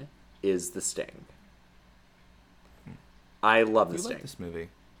 21 is The Sting. I love The You Sting. like this movie.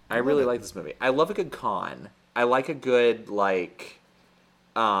 I really it. like this movie. I love a good con. I like a good, like,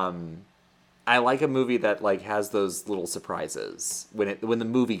 I like a movie that like has those little surprises when the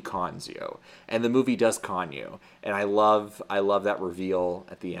movie cons you, and the movie does con you, and I love that reveal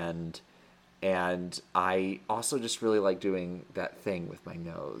at the end, and I also just really like doing that thing with my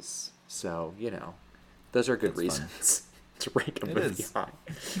nose. So those are good reasons to rank a movie high.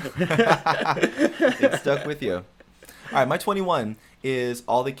 It stuck with you. All right, my 21 is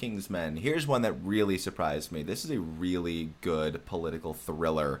All the King's Men. Here's one that really surprised me. This is a really good political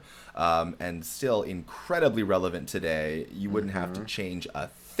thriller, and still incredibly relevant today. You wouldn't have to change a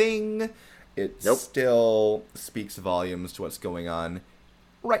thing. It still speaks volumes to what's going on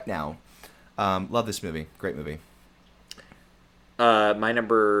right now. Love this movie. Great movie. My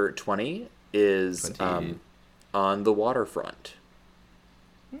number 20 is 20. On the Waterfront.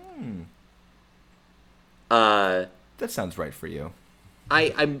 That sounds right for you.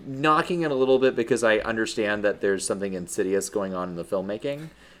 I'm knocking it a little bit because I understand that there's something insidious going on in the filmmaking.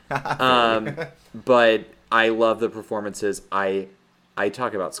 But I love the performances. I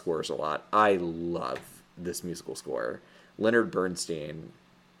talk about scores a lot. I love this musical score. Leonard Bernstein,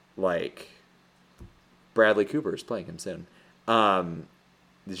 like Bradley Cooper's playing him soon.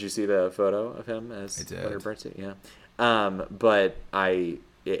 Did you see the photo of him as Leonard Bernstein? Yeah. But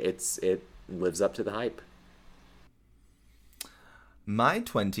it lives up to the hype. My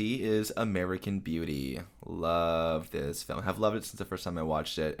 20 is American Beauty. Love this film. Have loved it since the first time I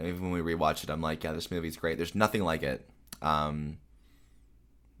watched it. And even when we rewatched it, I'm like, yeah, this movie's great. There's nothing like it.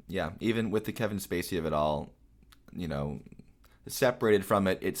 Yeah, even with the Kevin Spacey of it all, separated from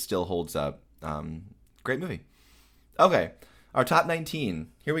it, it still holds up. Great movie. Okay, our top 19.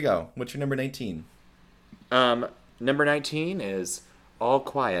 Here we go. What's your number 19? Number 19 is All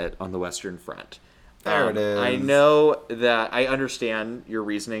Quiet on the Western Front. There it is. I know that I understand your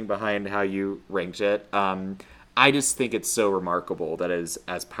reasoning behind how you ranked it. I just think it's so remarkable that it is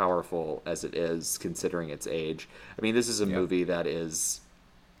as powerful as it is, considering its age. I mean, this is a movie that is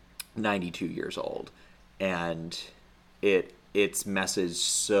 92 years old, and its message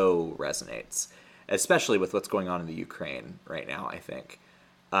so resonates, especially with what's going on in the Ukraine right now, I think.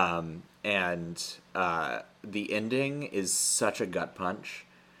 And the ending is such a gut punch,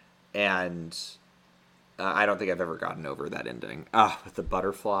 and I don't think I've ever gotten over that ending. With the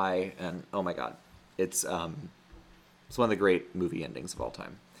butterfly, and oh my god, it's one of the great movie endings of all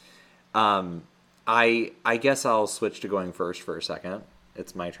time. I guess I'll switch to going first for a second.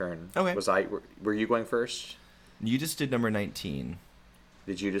 It's my turn. Okay. Were you going first? You just did number 19.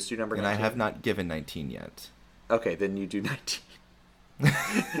 Did you just do number 19? And I have not given 19 yet. Okay, then you do 19.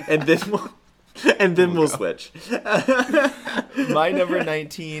 and then we'll switch. My number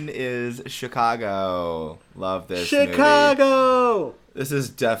 19 is Chicago. Love this Chicago! movie. This is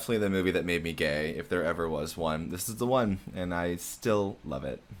definitely the movie that made me gay, if there ever was one. This is the one, and I still love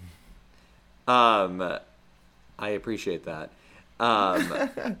it. I appreciate that.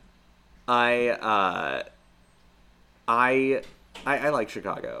 I like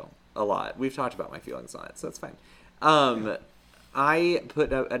Chicago a lot. We've talked about my feelings on it, so that's fine. I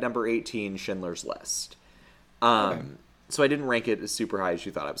put at number 18 Schindler's List. Okay. So I didn't rank it as super high as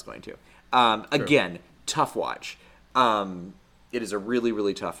you thought I was going to. Again, tough watch. It is a really,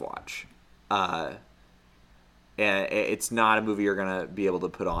 really tough watch. And it's not a movie you're going to be able to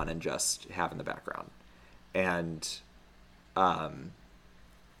put on and just have in the background. And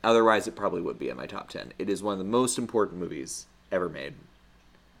otherwise, it probably would be in my top 10. It is one of the most important movies ever made.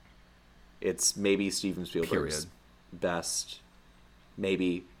 It's maybe Steven Spielberg's best.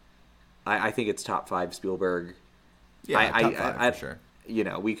 Maybe. I think it's top 5 Spielberg. Yeah, top 5 for sure.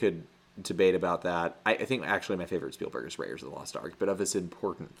 We could debate about that. I think actually my favorite Spielberg is Raiders of the Lost Ark, but of his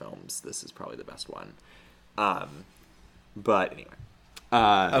important films, this is probably the best one. But anyway.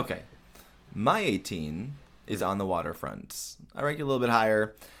 Okay. My 18 is On the Waterfront. I rank it a little bit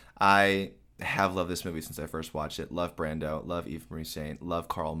higher. I have loved this movie since I first watched it. Love Brando. Love Eve Marie Saint. Love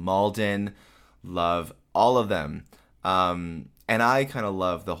Carl Malden. Love all of them. And I kind of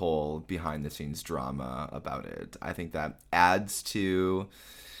love the whole behind-the-scenes drama about it. I think that adds to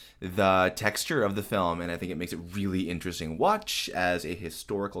the texture of the film, and I think it makes it really interesting watch as a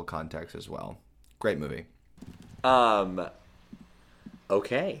historical context as well. Great movie. Okay.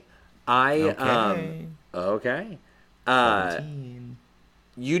 Okay. 17.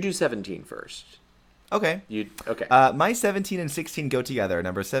 You do 17 first. Okay. Okay. My 17 and 16 go together.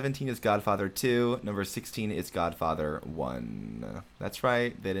 Number 17 is Godfather 2. Number 16 is Godfather 1. That's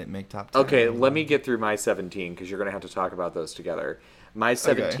right. They didn't make top 10. Okay, let me get through my 17 because you're going to have to talk about those together. My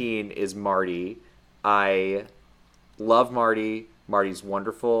 17 is Marty. I love Marty. Marty's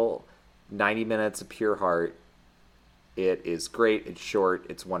wonderful. 90 minutes of pure heart. It is great. It's short.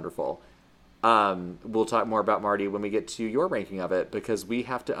 It's wonderful. We'll talk more about Marty when we get to your ranking of it, because we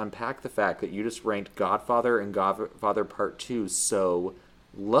have to unpack the fact that you just ranked Godfather and Godfather Part 2 so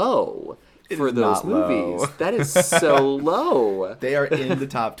low for is those not low. movies. That is so low. They are in the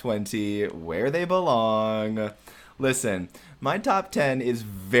top 20 where they belong. Listen, my top 10 is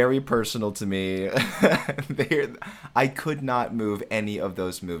very personal to me. I could not move any of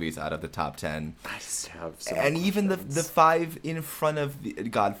those movies out of the top 10. I just have so And many even the questions. 5 in front of the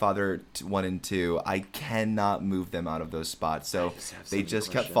Godfather 1 and 2, I cannot move them out of those spots. So just have so they many just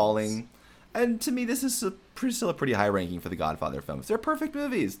kept questions. falling. And to me, this is still a pretty high ranking for the Godfather films. They're perfect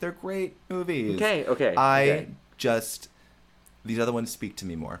movies. They're great movies. Okay. These other ones speak to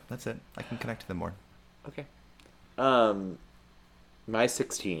me more. That's it. I can connect to them more. Okay. My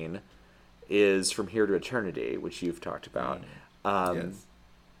 16 is From Here to Eternity, which you've talked about. Yes.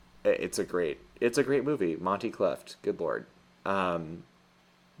 It's a great movie. Monty Clift, good lord. Donna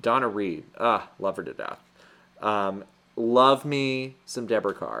Reed, love her to death. Love me some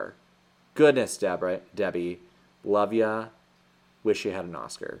Deborah Carr. Goodness, Debbie, love ya. Wish you had an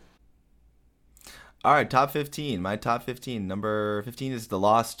Oscar. All right, top 15. My top 15. Number 15 is The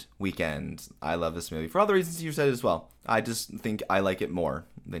Lost Weekend. I love this movie for all the reasons you said as well. I just think I like it more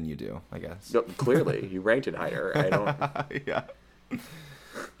than you do, I guess. No, clearly, you ranked it higher. I don't. Yeah.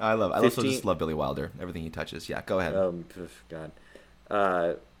 I also 15 just love Billy Wilder. Everything he touches. Yeah, go ahead. God.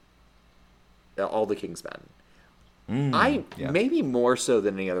 All the King's Men. yeah. Maybe more so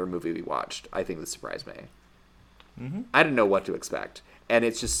than any other movie we watched. I think this surprised me. I didn't know what to expect, and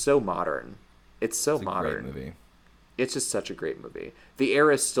it's just so modern. It's so It's a modern. great movie. It's just such a great movie. The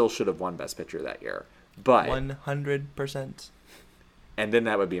Heiress still should have won Best Picture that year, but 100%. and then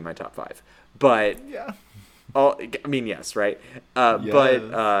that would be in my top 5. But Yeah. yes, right. Yes.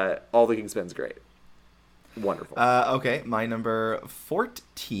 But All the King's Men's great. Wonderful. Okay, my number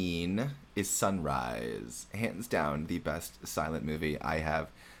 14 is Sunrise. Hands down, the best silent movie I have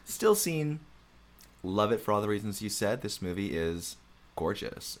still seen. Love it for all the reasons you said. This movie is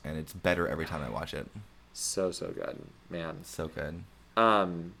gorgeous, and it's better every time I watch it. So good, man. So good.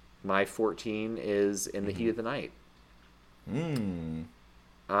 My 14 is In the Heat of the Night.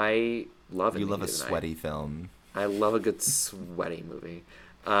 I love it. You love a sweaty film. I love a good sweaty movie.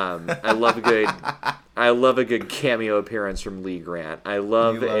 I love a good cameo appearance from Lee Grant. I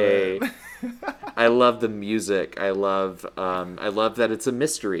love the music. I love that it's a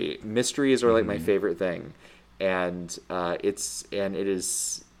mystery. Mysteries are like my favorite thing, and it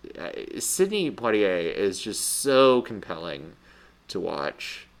is Sidney Poitier is just so compelling to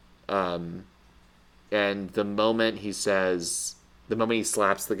watch. And the moment he slaps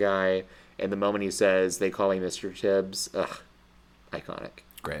the guy, and the moment he says, "They call me Mr. Tibbs," iconic.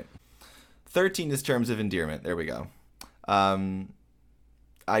 Great. 13 is Terms of Endearment. There we go. I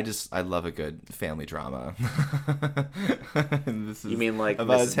love a good family drama. This is You mean like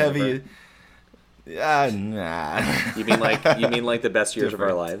about Mrs. as heavy. Never? Nah. You mean like the best years of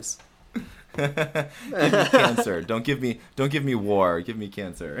our lives? Give me cancer. Don't give me war. Give me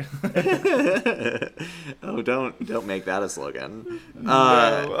cancer. Oh, don't make that a slogan.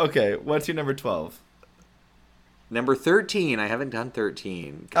 No. Okay, what's your number 12? Number 13. I haven't done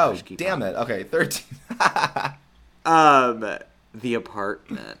 13. Oh, Gosh, keep damn on. it. Okay, 13. The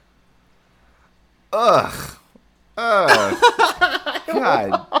Apartment. Ugh. God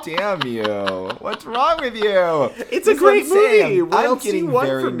damn you. What's wrong with you? It's This a is great what I'm saying. movie. What I'm else do you getting want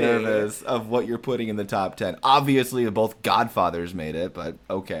very from me? nervous of what you're putting in the top 10. Obviously, both Godfathers made it, but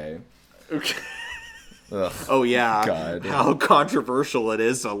okay. Ugh. Oh yeah. God. How controversial it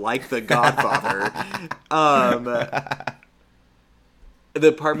is to like The Godfather. The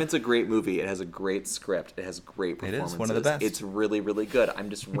Apartment's a great movie. It has a great script. It has great It is performances. one of the best. It's really, really good. I'm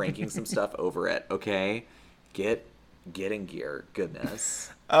just ranking some stuff over it. Okay, get in gear.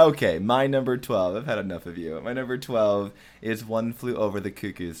 Goodness. Okay, my number 12. I've had enough of you. My number 12 is One Flew Over the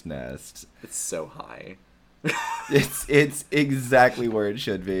Cuckoo's Nest. It's so high. It's exactly where it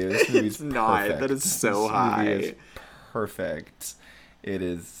should be. This movie's It's not. perfect. That is so This high. movie is perfect. It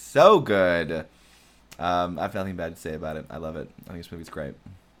is so good. I have nothing bad to say about it. I love it. I think this movie's great.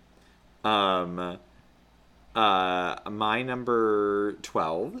 My number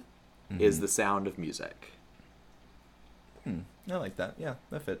 12 is The Sound of Music. I like that. Yeah,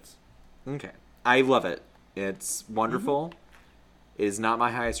 that fits. Okay. I love it. It's wonderful. It is not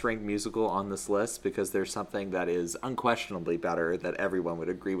my highest ranked musical on this list because there's something that is unquestionably better that everyone would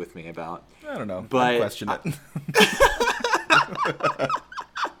agree with me about. I don't know. But I question it.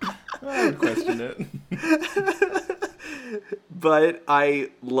 I would question it. But I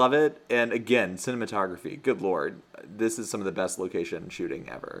love it. And again, cinematography. Good lord. This is some of the best location shooting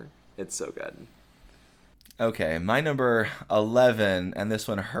ever. It's so good. Okay, my number 11, and this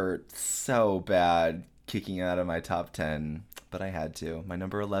one hurt so bad kicking out of my top 10, but I had to. My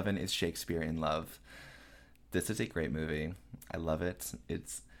number 11 is Shakespeare in Love. This is a great movie. I love it.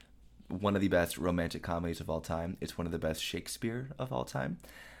 It's one of the best romantic comedies of all time. It's one of the best Shakespeare of all time.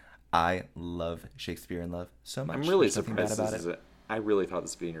 I love Shakespeare in Love so much. I'm really There's nothing bad surprised about this is it. I really thought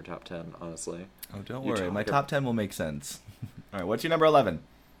this would be in your top 10, honestly. Oh, don't You worry. talk My ab- top 10 will make sense. All right, what's your number 11?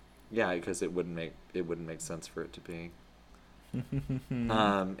 Yeah, because it wouldn't make sense for it to be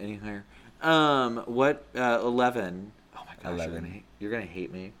any higher. What 11? Oh my gosh, 11. You're gonna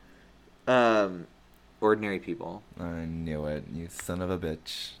hate me. Ordinary People. I knew it. You son of a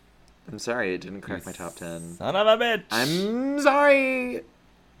bitch. I'm sorry, it didn't crack my top 10. Son of a bitch. I'm sorry.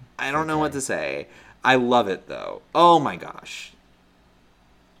 I don't know what to say. I love it though. Oh my gosh.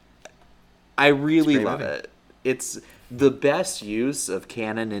 I really It's a great love movie. it. It's the best use of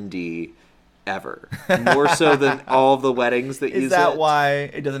Canon in D ever. More so than all the weddings that use Is that it. why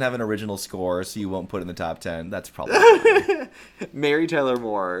it doesn't have an original score, so you won't put it in the top 10? That's probably Mary Tyler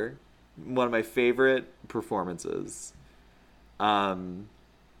Moore, one of my favorite performances.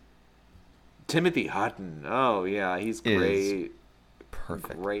 Timothy Hutton. Oh yeah, he's great.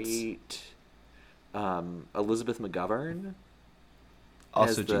 perfect. Great. Elizabeth McGovern. Also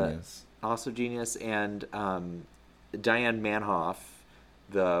as the- genius. Also genius, and Diane Manhoff,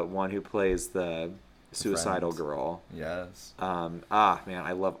 the one who plays the suicidal Friend. girl. Yes. Man,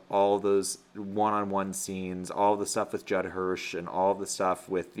 I love all those one-on-one scenes, all the stuff with Judd Hirsch, and all the stuff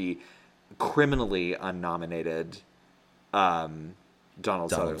with the criminally unnominated Donald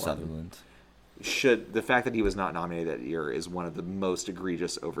Sutherland. The fact that he was not nominated that year is one of the most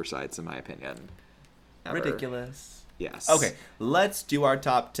egregious oversights, in my opinion. Ever. Ridiculous. Yes. Okay, let's do our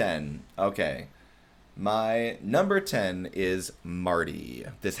top 10. Okay. My number 10 is Marty.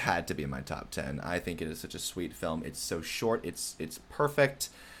 This had to be my top 10. I think it is such a sweet film. It's so short. It's perfect.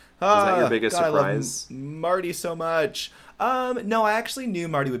 that your biggest God, surprise? I love Marty so much. No, I actually knew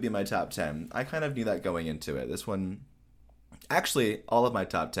Marty would be my top 10. I kind of knew that going into it. This one, actually, all of my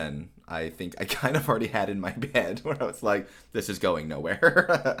top 10, I think I kind of already had in my head where I was like, this is going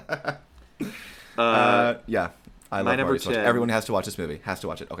nowhere. Yeah. I love my number Marty so much. 10 Everyone has to watch this movie. Has to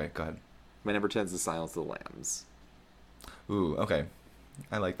watch it. Okay, go ahead. My number 10 is The Silence of the Lambs. Ooh, okay.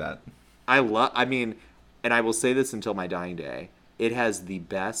 I like that. I mean, and I will say this until my dying day, it has the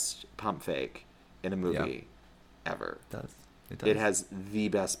best pump fake in a movie ever. It does. It does. It has the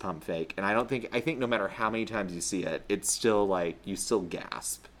best pump fake, and I think no matter how many times you see it, it's still like you still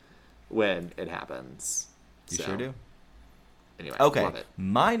gasp when it happens. You So, sure do. Anyway, Okay, love it.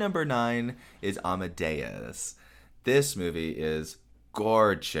 my number 9 is Amadeus. This movie is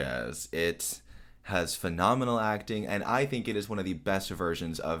gorgeous. It has phenomenal acting, and I think it is one of the best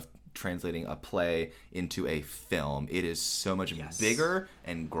versions of translating a play into a film. It is so much bigger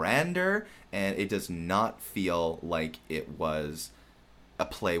and grander, and it does not feel like it was a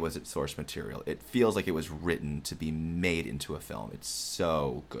play was its source material. It feels like it was written to be made into a film. It's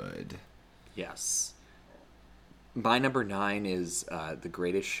so good. Yes. My number 9 is The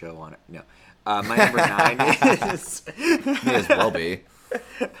Greatest Show on... No. My number 9 is... May as well be.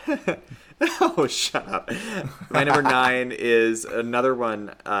 Oh, shut up. My number 9 is another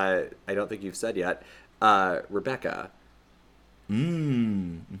one I don't think you've said yet. Rebecca.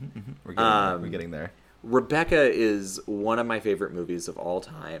 We're getting there. Rebecca is one of my favorite movies of all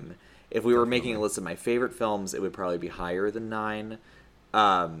time. If we were making a list of my favorite films, it would probably be higher than 9.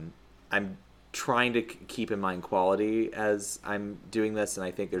 I'm trying to keep in mind quality as I'm doing this, and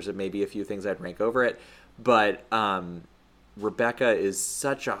I think there's maybe a few things I'd rank over it. But Rebecca is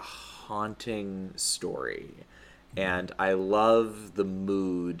such a haunting story, and I love the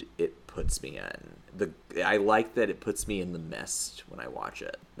mood it puts me in. I like that it puts me in the mist when I watch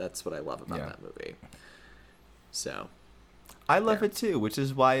it. That's what I love about that movie. So, I love it too, which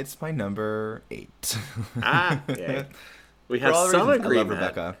is why it's my number 8. okay. We For have all the some reasons, agreement. I love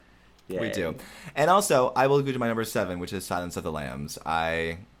Rebecca. We Yay. do. And also, I will go to my number 7, which is Silence of the Lambs.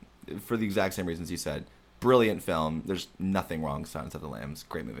 For the exact same reasons you said, brilliant film. There's nothing wrong with Silence of the Lambs.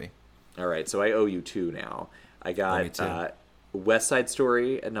 Great movie. All right, so I owe you 2 now. I Me got too. West Side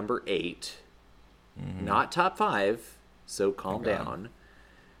Story at number 8. Not top 5, so calm Thank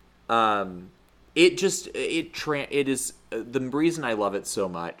down. It is the reason I love it so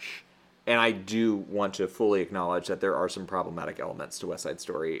much, and I do want to fully acknowledge that there are some problematic elements to West Side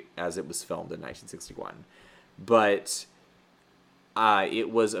Story as it was filmed in 1961. But it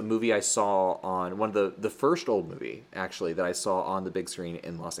was a movie I saw on one of the first old movie, actually, that I saw on the big screen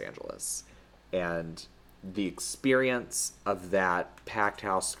in Los Angeles. And the experience of that packed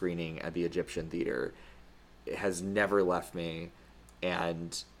house screening at the Egyptian Theater has never left me,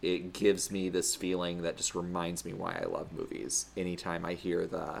 and it gives me this feeling that just reminds me why I love movies anytime I hear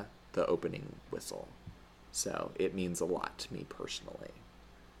the opening whistle. So it means a lot to me personally.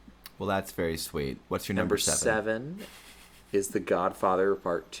 Well, that's very sweet. What's your number 7 is The Godfather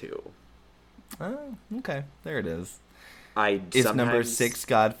Part 2. Oh, okay. There it is. Is number 6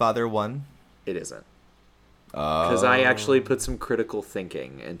 Godfather 1? It isn't. Because I actually put some critical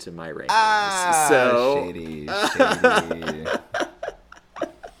thinking into my rankings. Shady.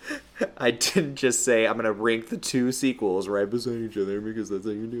 I didn't just say I'm going to rank the 2 sequels right beside each other because that's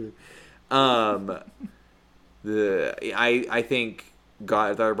how you do it. I think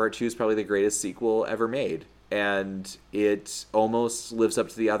Godfather Part 2 is probably the greatest sequel ever made. And it almost lives up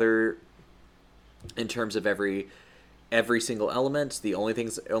to the other in terms of every single element. The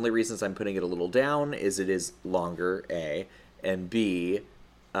only reasons I'm putting it a little down is it is longer, A, and B,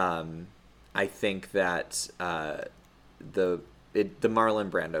 I think that the Marlon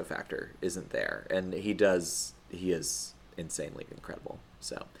Brando factor isn't there, and he is insanely incredible.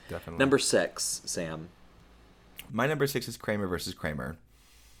 So definitely. Number 6, Sam. My number 6 is Kramer versus Kramer,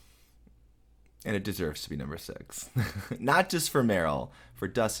 and it deserves to be number 6. Not just for Meryl, for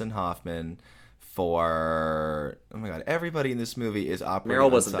Dustin Hoffman. For everybody in this movie is operating. Meryl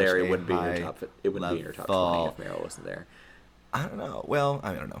wasn't on such there. a It wouldn't be in high your top. It wouldn't be in your top 20 if Meryl wasn't there. I don't know. Well,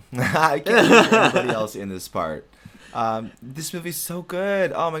 I don't know. I can't think of anybody else in this part. This movie's so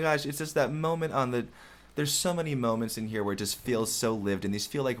good. Oh my gosh, it's just that moment on the. There's so many moments in here where it just feels so lived, and these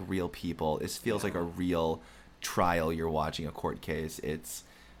feel like real people. It feels like a real trial. You're watching a court case. It's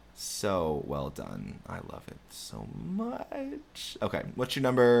so well done. I love it so much. Okay, what's your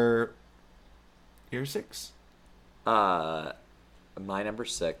number? Your 6? My number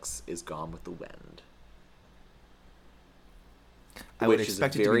 6 is Gone with the Wind. I would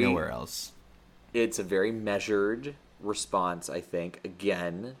expect it to be nowhere else. It's a very measured response, I think.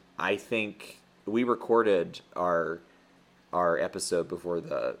 Again, I think we recorded our episode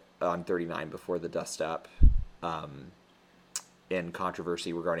on 39 before the dust up in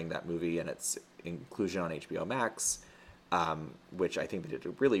controversy regarding that movie and its inclusion on HBO Max. Which I think they did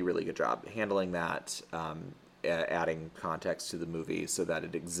a really, really good job handling that, adding context to the movie so that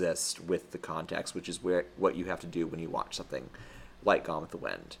it exists with the context, which is what you have to do when you watch something like Gone with the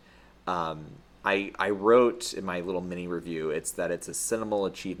Wind. I wrote in my little mini review, it's a cinema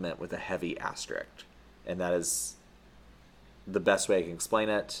achievement with a heavy asterisk, and that is the best way I can explain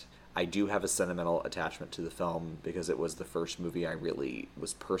it. I do have a sentimental attachment to the film because it was the first movie I really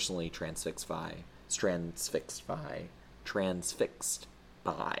was personally transfixed by.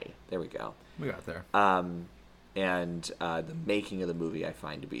 There we go. We got there. And the making of the movie I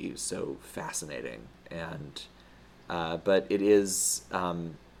find to be so fascinating, and but it is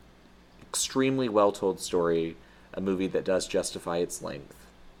extremely well told story, a movie that does justify its length,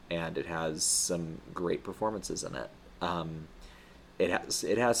 and it has some great performances in it.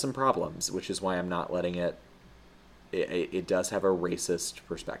 It has some problems, which is why I'm not letting it. It does have a racist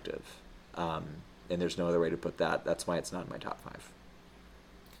perspective. And there's no other way to put that. That's why it's not in my top 5.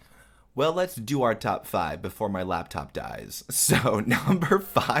 Well, let's do our top 5 before my laptop dies. So, number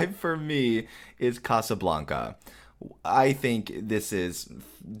 5 for me is Casablanca. I think this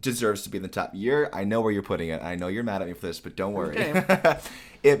deserves to be in the top. I know where you're putting it. I know you're mad at me for this, but don't worry. Okay.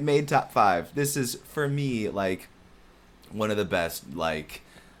 It made top 5. This is, for me, like, one of the best, like,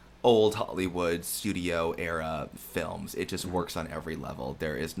 old Hollywood studio era films. It just works on every level.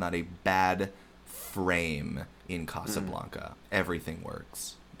 There is not a bad frame in Casablanca. Everything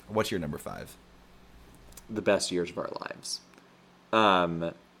works. What's your number 5? The Best Years of Our Lives.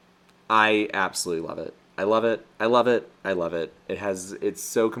 I absolutely love it. I love it. I love it. I love it. It's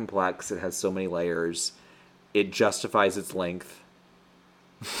so complex. It has so many layers. It justifies its length.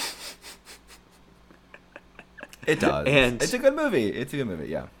 It does. And it's a good movie. It's a good movie,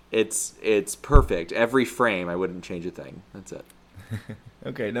 yeah. It's perfect. Every frame, I wouldn't change a thing. That's it.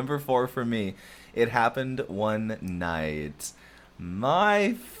 Okay, number 4 for me. It Happened One Night.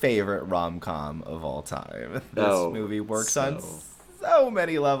 My favorite rom-com of all time. This movie works on so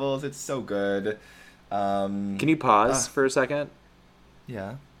many levels. It's so good. Can you pause for a second?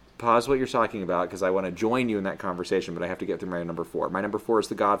 Yeah. Pause what you're talking about, because I want to join you in that conversation, but I have to get through my number 4. My number 4 is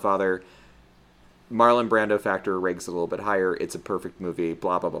The Godfather. Marlon Brando factor ranks a little bit higher. It's a perfect movie.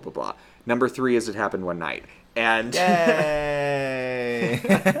 Blah, blah, blah, blah, blah. Number 3 is It Happened One Night. And yay!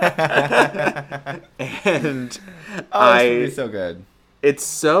 And it's so good. It's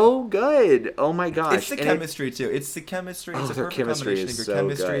so good. Oh my gosh! It's the chemistry too. It's the chemistry. It's a perfect chemistry combination of your so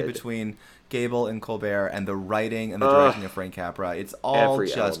chemistry good. between Gable and Colbert, and the writing and the directing of Frank Capra. It's all Every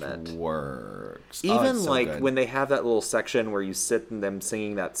just element. works. Even it's so good. when they have that little section where you sit and them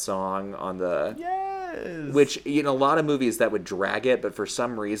singing that song on the... Yes. Which, a lot of movies that would drag it, but for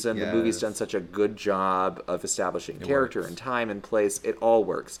some reason the movie's Yes. done such a good job of establishing character works. and time and place. It all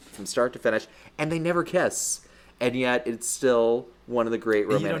works from start to finish, and they never kiss. And yet it's still one of the great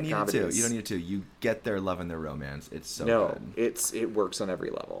you romantic don't need comedies. it to. You don't need it to. You get their love and their romance. It's so No, good. it works on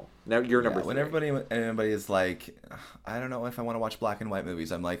every level. Now you're number When 3. everybody is like, I don't know if I want to watch black and white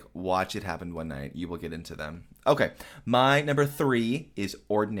movies, I'm like, watch It Happen One Night. You will get into them. Okay, my number 3 is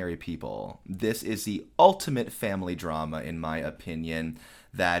Ordinary People. This is the ultimate family drama, in my opinion,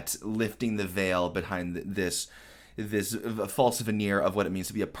 that lifting the veil behind this false veneer of what it means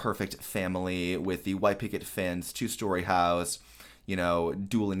to be a perfect family with the white picket fence, 2-story house,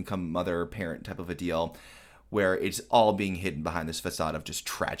 dual income mother parent type of a deal, where it's all being hidden behind this facade of just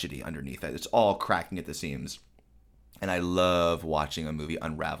tragedy underneath it. It's all cracking at the seams. And I love watching a movie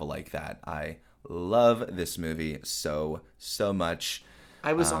unravel like that. I love this movie so much.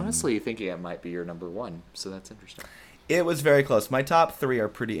 I was honestly thinking it might be your number 1, so that's interesting. It was very close. My top 3 are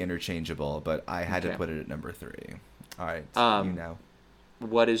pretty interchangeable, but I had to Okay. put it at number 3. All right, you know.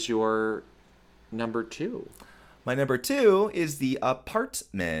 What is your number 2? My number 2 is The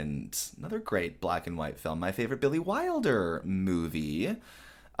Apartment. Another great black and white film. My favorite Billy Wilder movie.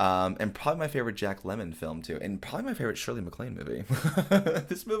 And probably my favorite Jack Lemmon film, too. And probably my favorite Shirley MacLaine movie.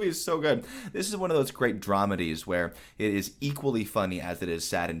 This movie is so good. This is one of those great dramedies where it is equally funny as it is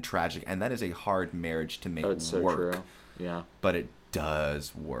sad and tragic. And that is a hard marriage to make Oh, it's so work. true. Yeah. But it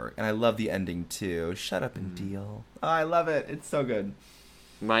does work. And I love the ending, too. Shut up and deal. Oh, I love it. It's so good.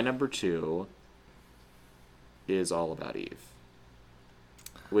 My number 2 is All About Eve,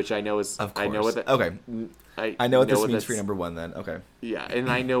 which I know is... Of course. I know what that, Okay. I know what this means for your that's- number 1, then. Okay. Yeah, and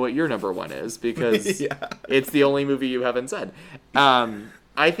I know what your number 1 is because Yeah. it's the only movie you haven't said.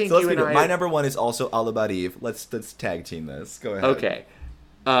 I think So let's you and redo it. I... My number 1 is also All About Eve. Let's tag team this. Go ahead.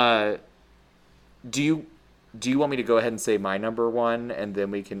 Okay. Do you want me to go ahead and say my number 1 and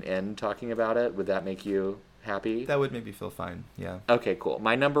then we can end talking about it? Would that make you happy? That would make me feel fine. Yeah. Okay, cool.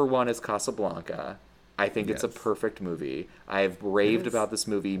 My number 1 is Casablanca. I think it's a Yes. perfect movie. I have raved is. about this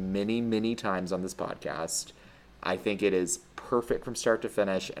movie many, many times on this podcast. I think it is perfect from start to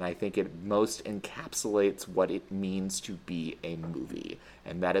finish, and I think it most encapsulates what it means to be a movie.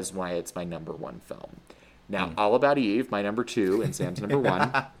 And that is why it's my number 1 film. Now, All About Eve, my number 2, and Sam's number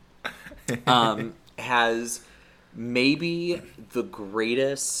 1, has maybe the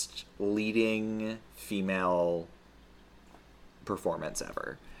greatest leading female performance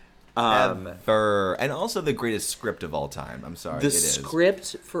ever. Ever. And also the greatest script of all time. I'm sorry. The it is.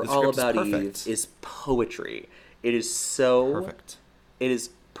 script for The All script is About Eve perfect. is poetry. It is so Perfect. It is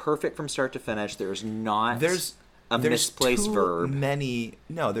perfect from start to finish. There's not There's misplaced too verb. many.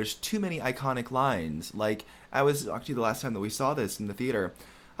 No, there's too many iconic lines. Like, I was actually the last time that we saw this in the theater,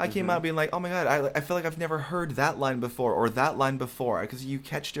 I came out being like, oh my god, I feel like I've never heard that line before or that line before, because you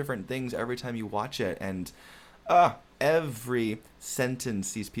catch different things every time you watch it, and every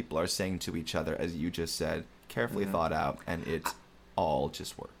sentence these people are saying to each other, as you just said, carefully thought out, and it all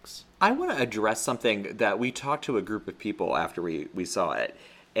just works. I want to address something that we talked to a group of people after we saw it.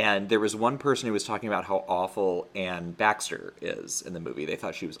 And there was one person who was talking about how awful Anne Baxter is in the movie. They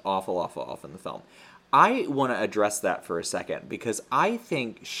thought she was awful in the film. I want to address that for a second because I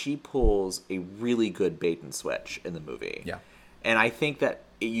think she pulls a really good bait and switch in the movie. Yeah. And I think that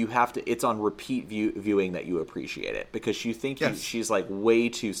you have to, it's on repeat viewing that you appreciate it because you think Yes. she's like way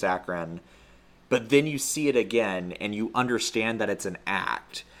too saccharine, but then you see it again and you understand that it's an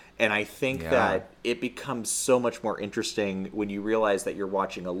act. And I think that it becomes so much more interesting when you realize that you're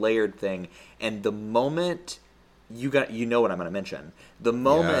watching a layered thing. And the moment you know what I'm going to mention. The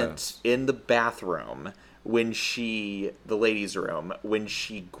moment in the bathroom when the ladies' room, when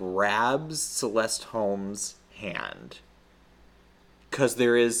she grabs Celeste Holmes' hand, because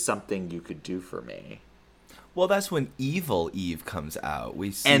there is something you could do for me. Well, that's when Evil Eve comes out.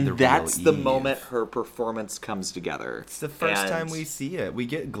 We see And the that's real the Eve. moment her performance comes together. It's the first And time we see it. We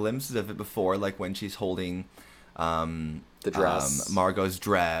get glimpses of it before, like when she's holding the dress. Margot's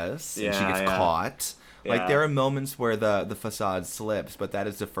dress, and she Yeah, gets yeah. caught. Yeah. Like, there are moments where the facade slips, but that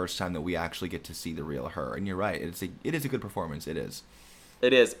is the first time that we actually get to see the real her. And you're right, it is a good performance. It is.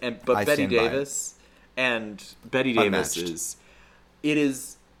 It is, but I Betty stand by it. Davis and Betty Davis Unmatched.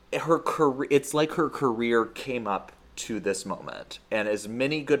 is her career. It's like her career came up to this moment, and as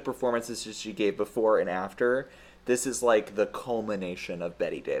many good performances as she gave before and after, This is like the culmination of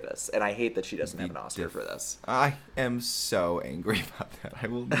Bette Davis, and I hate that she doesn't have an Oscar for this. I am so angry about that. I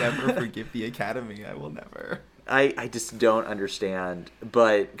will never forgive the Academy. I will never. I just don't understand,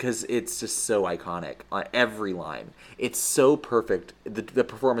 but because it's just so iconic on every line. It's so perfect. The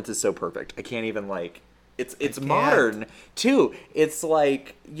performance is so perfect. I can't even like. It's modern too. It's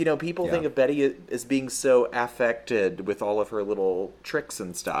like, you know, people think of Betty as being so affected with all of her little tricks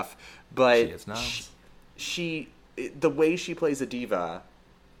and stuff, but she is not. She the way she plays a diva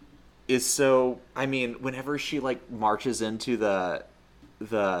is so. I mean, whenever she like marches into the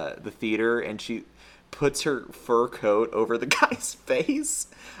theater and she puts her fur coat over the guy's face,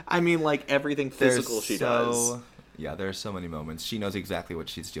 I mean, like everything physical she does. Yeah, there are so many moments. She knows exactly what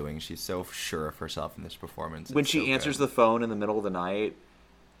she's doing. She's so sure of herself in this performance. When she answers the phone in the middle of the night,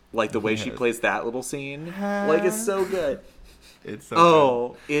 like the way she plays that little scene, like it's so good. It's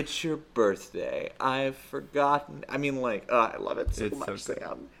so good. It's your birthday. I've forgotten. I mean, like, I love it so much,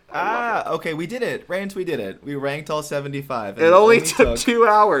 Sam. Okay, we did it. Rant, we did it. We ranked all 75. It only took 2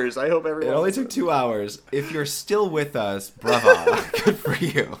 hours. I hope everyone... It only took 2 hours. If you're still with us, bravo. Good for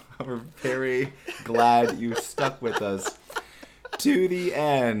you. We're very glad you stuck with us to the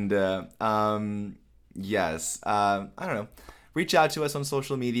end. Yes. I don't know. Reach out to us on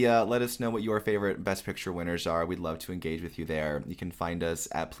social media. Let us know what your favorite Best Picture winners are. We'd love to engage with you there. You can find us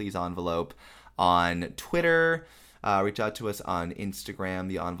at Please Envelope on Twitter. Reach out to us on Instagram,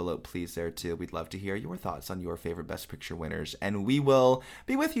 the Envelope Please there too. We'd love to hear your thoughts on your favorite Best Picture winners. And we will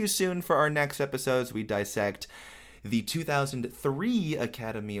be with you soon for our next episodes. We dissect the 2003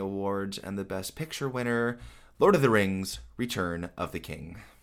 Academy Awards and the Best Picture winner, Lord of the Rings, Return of the King.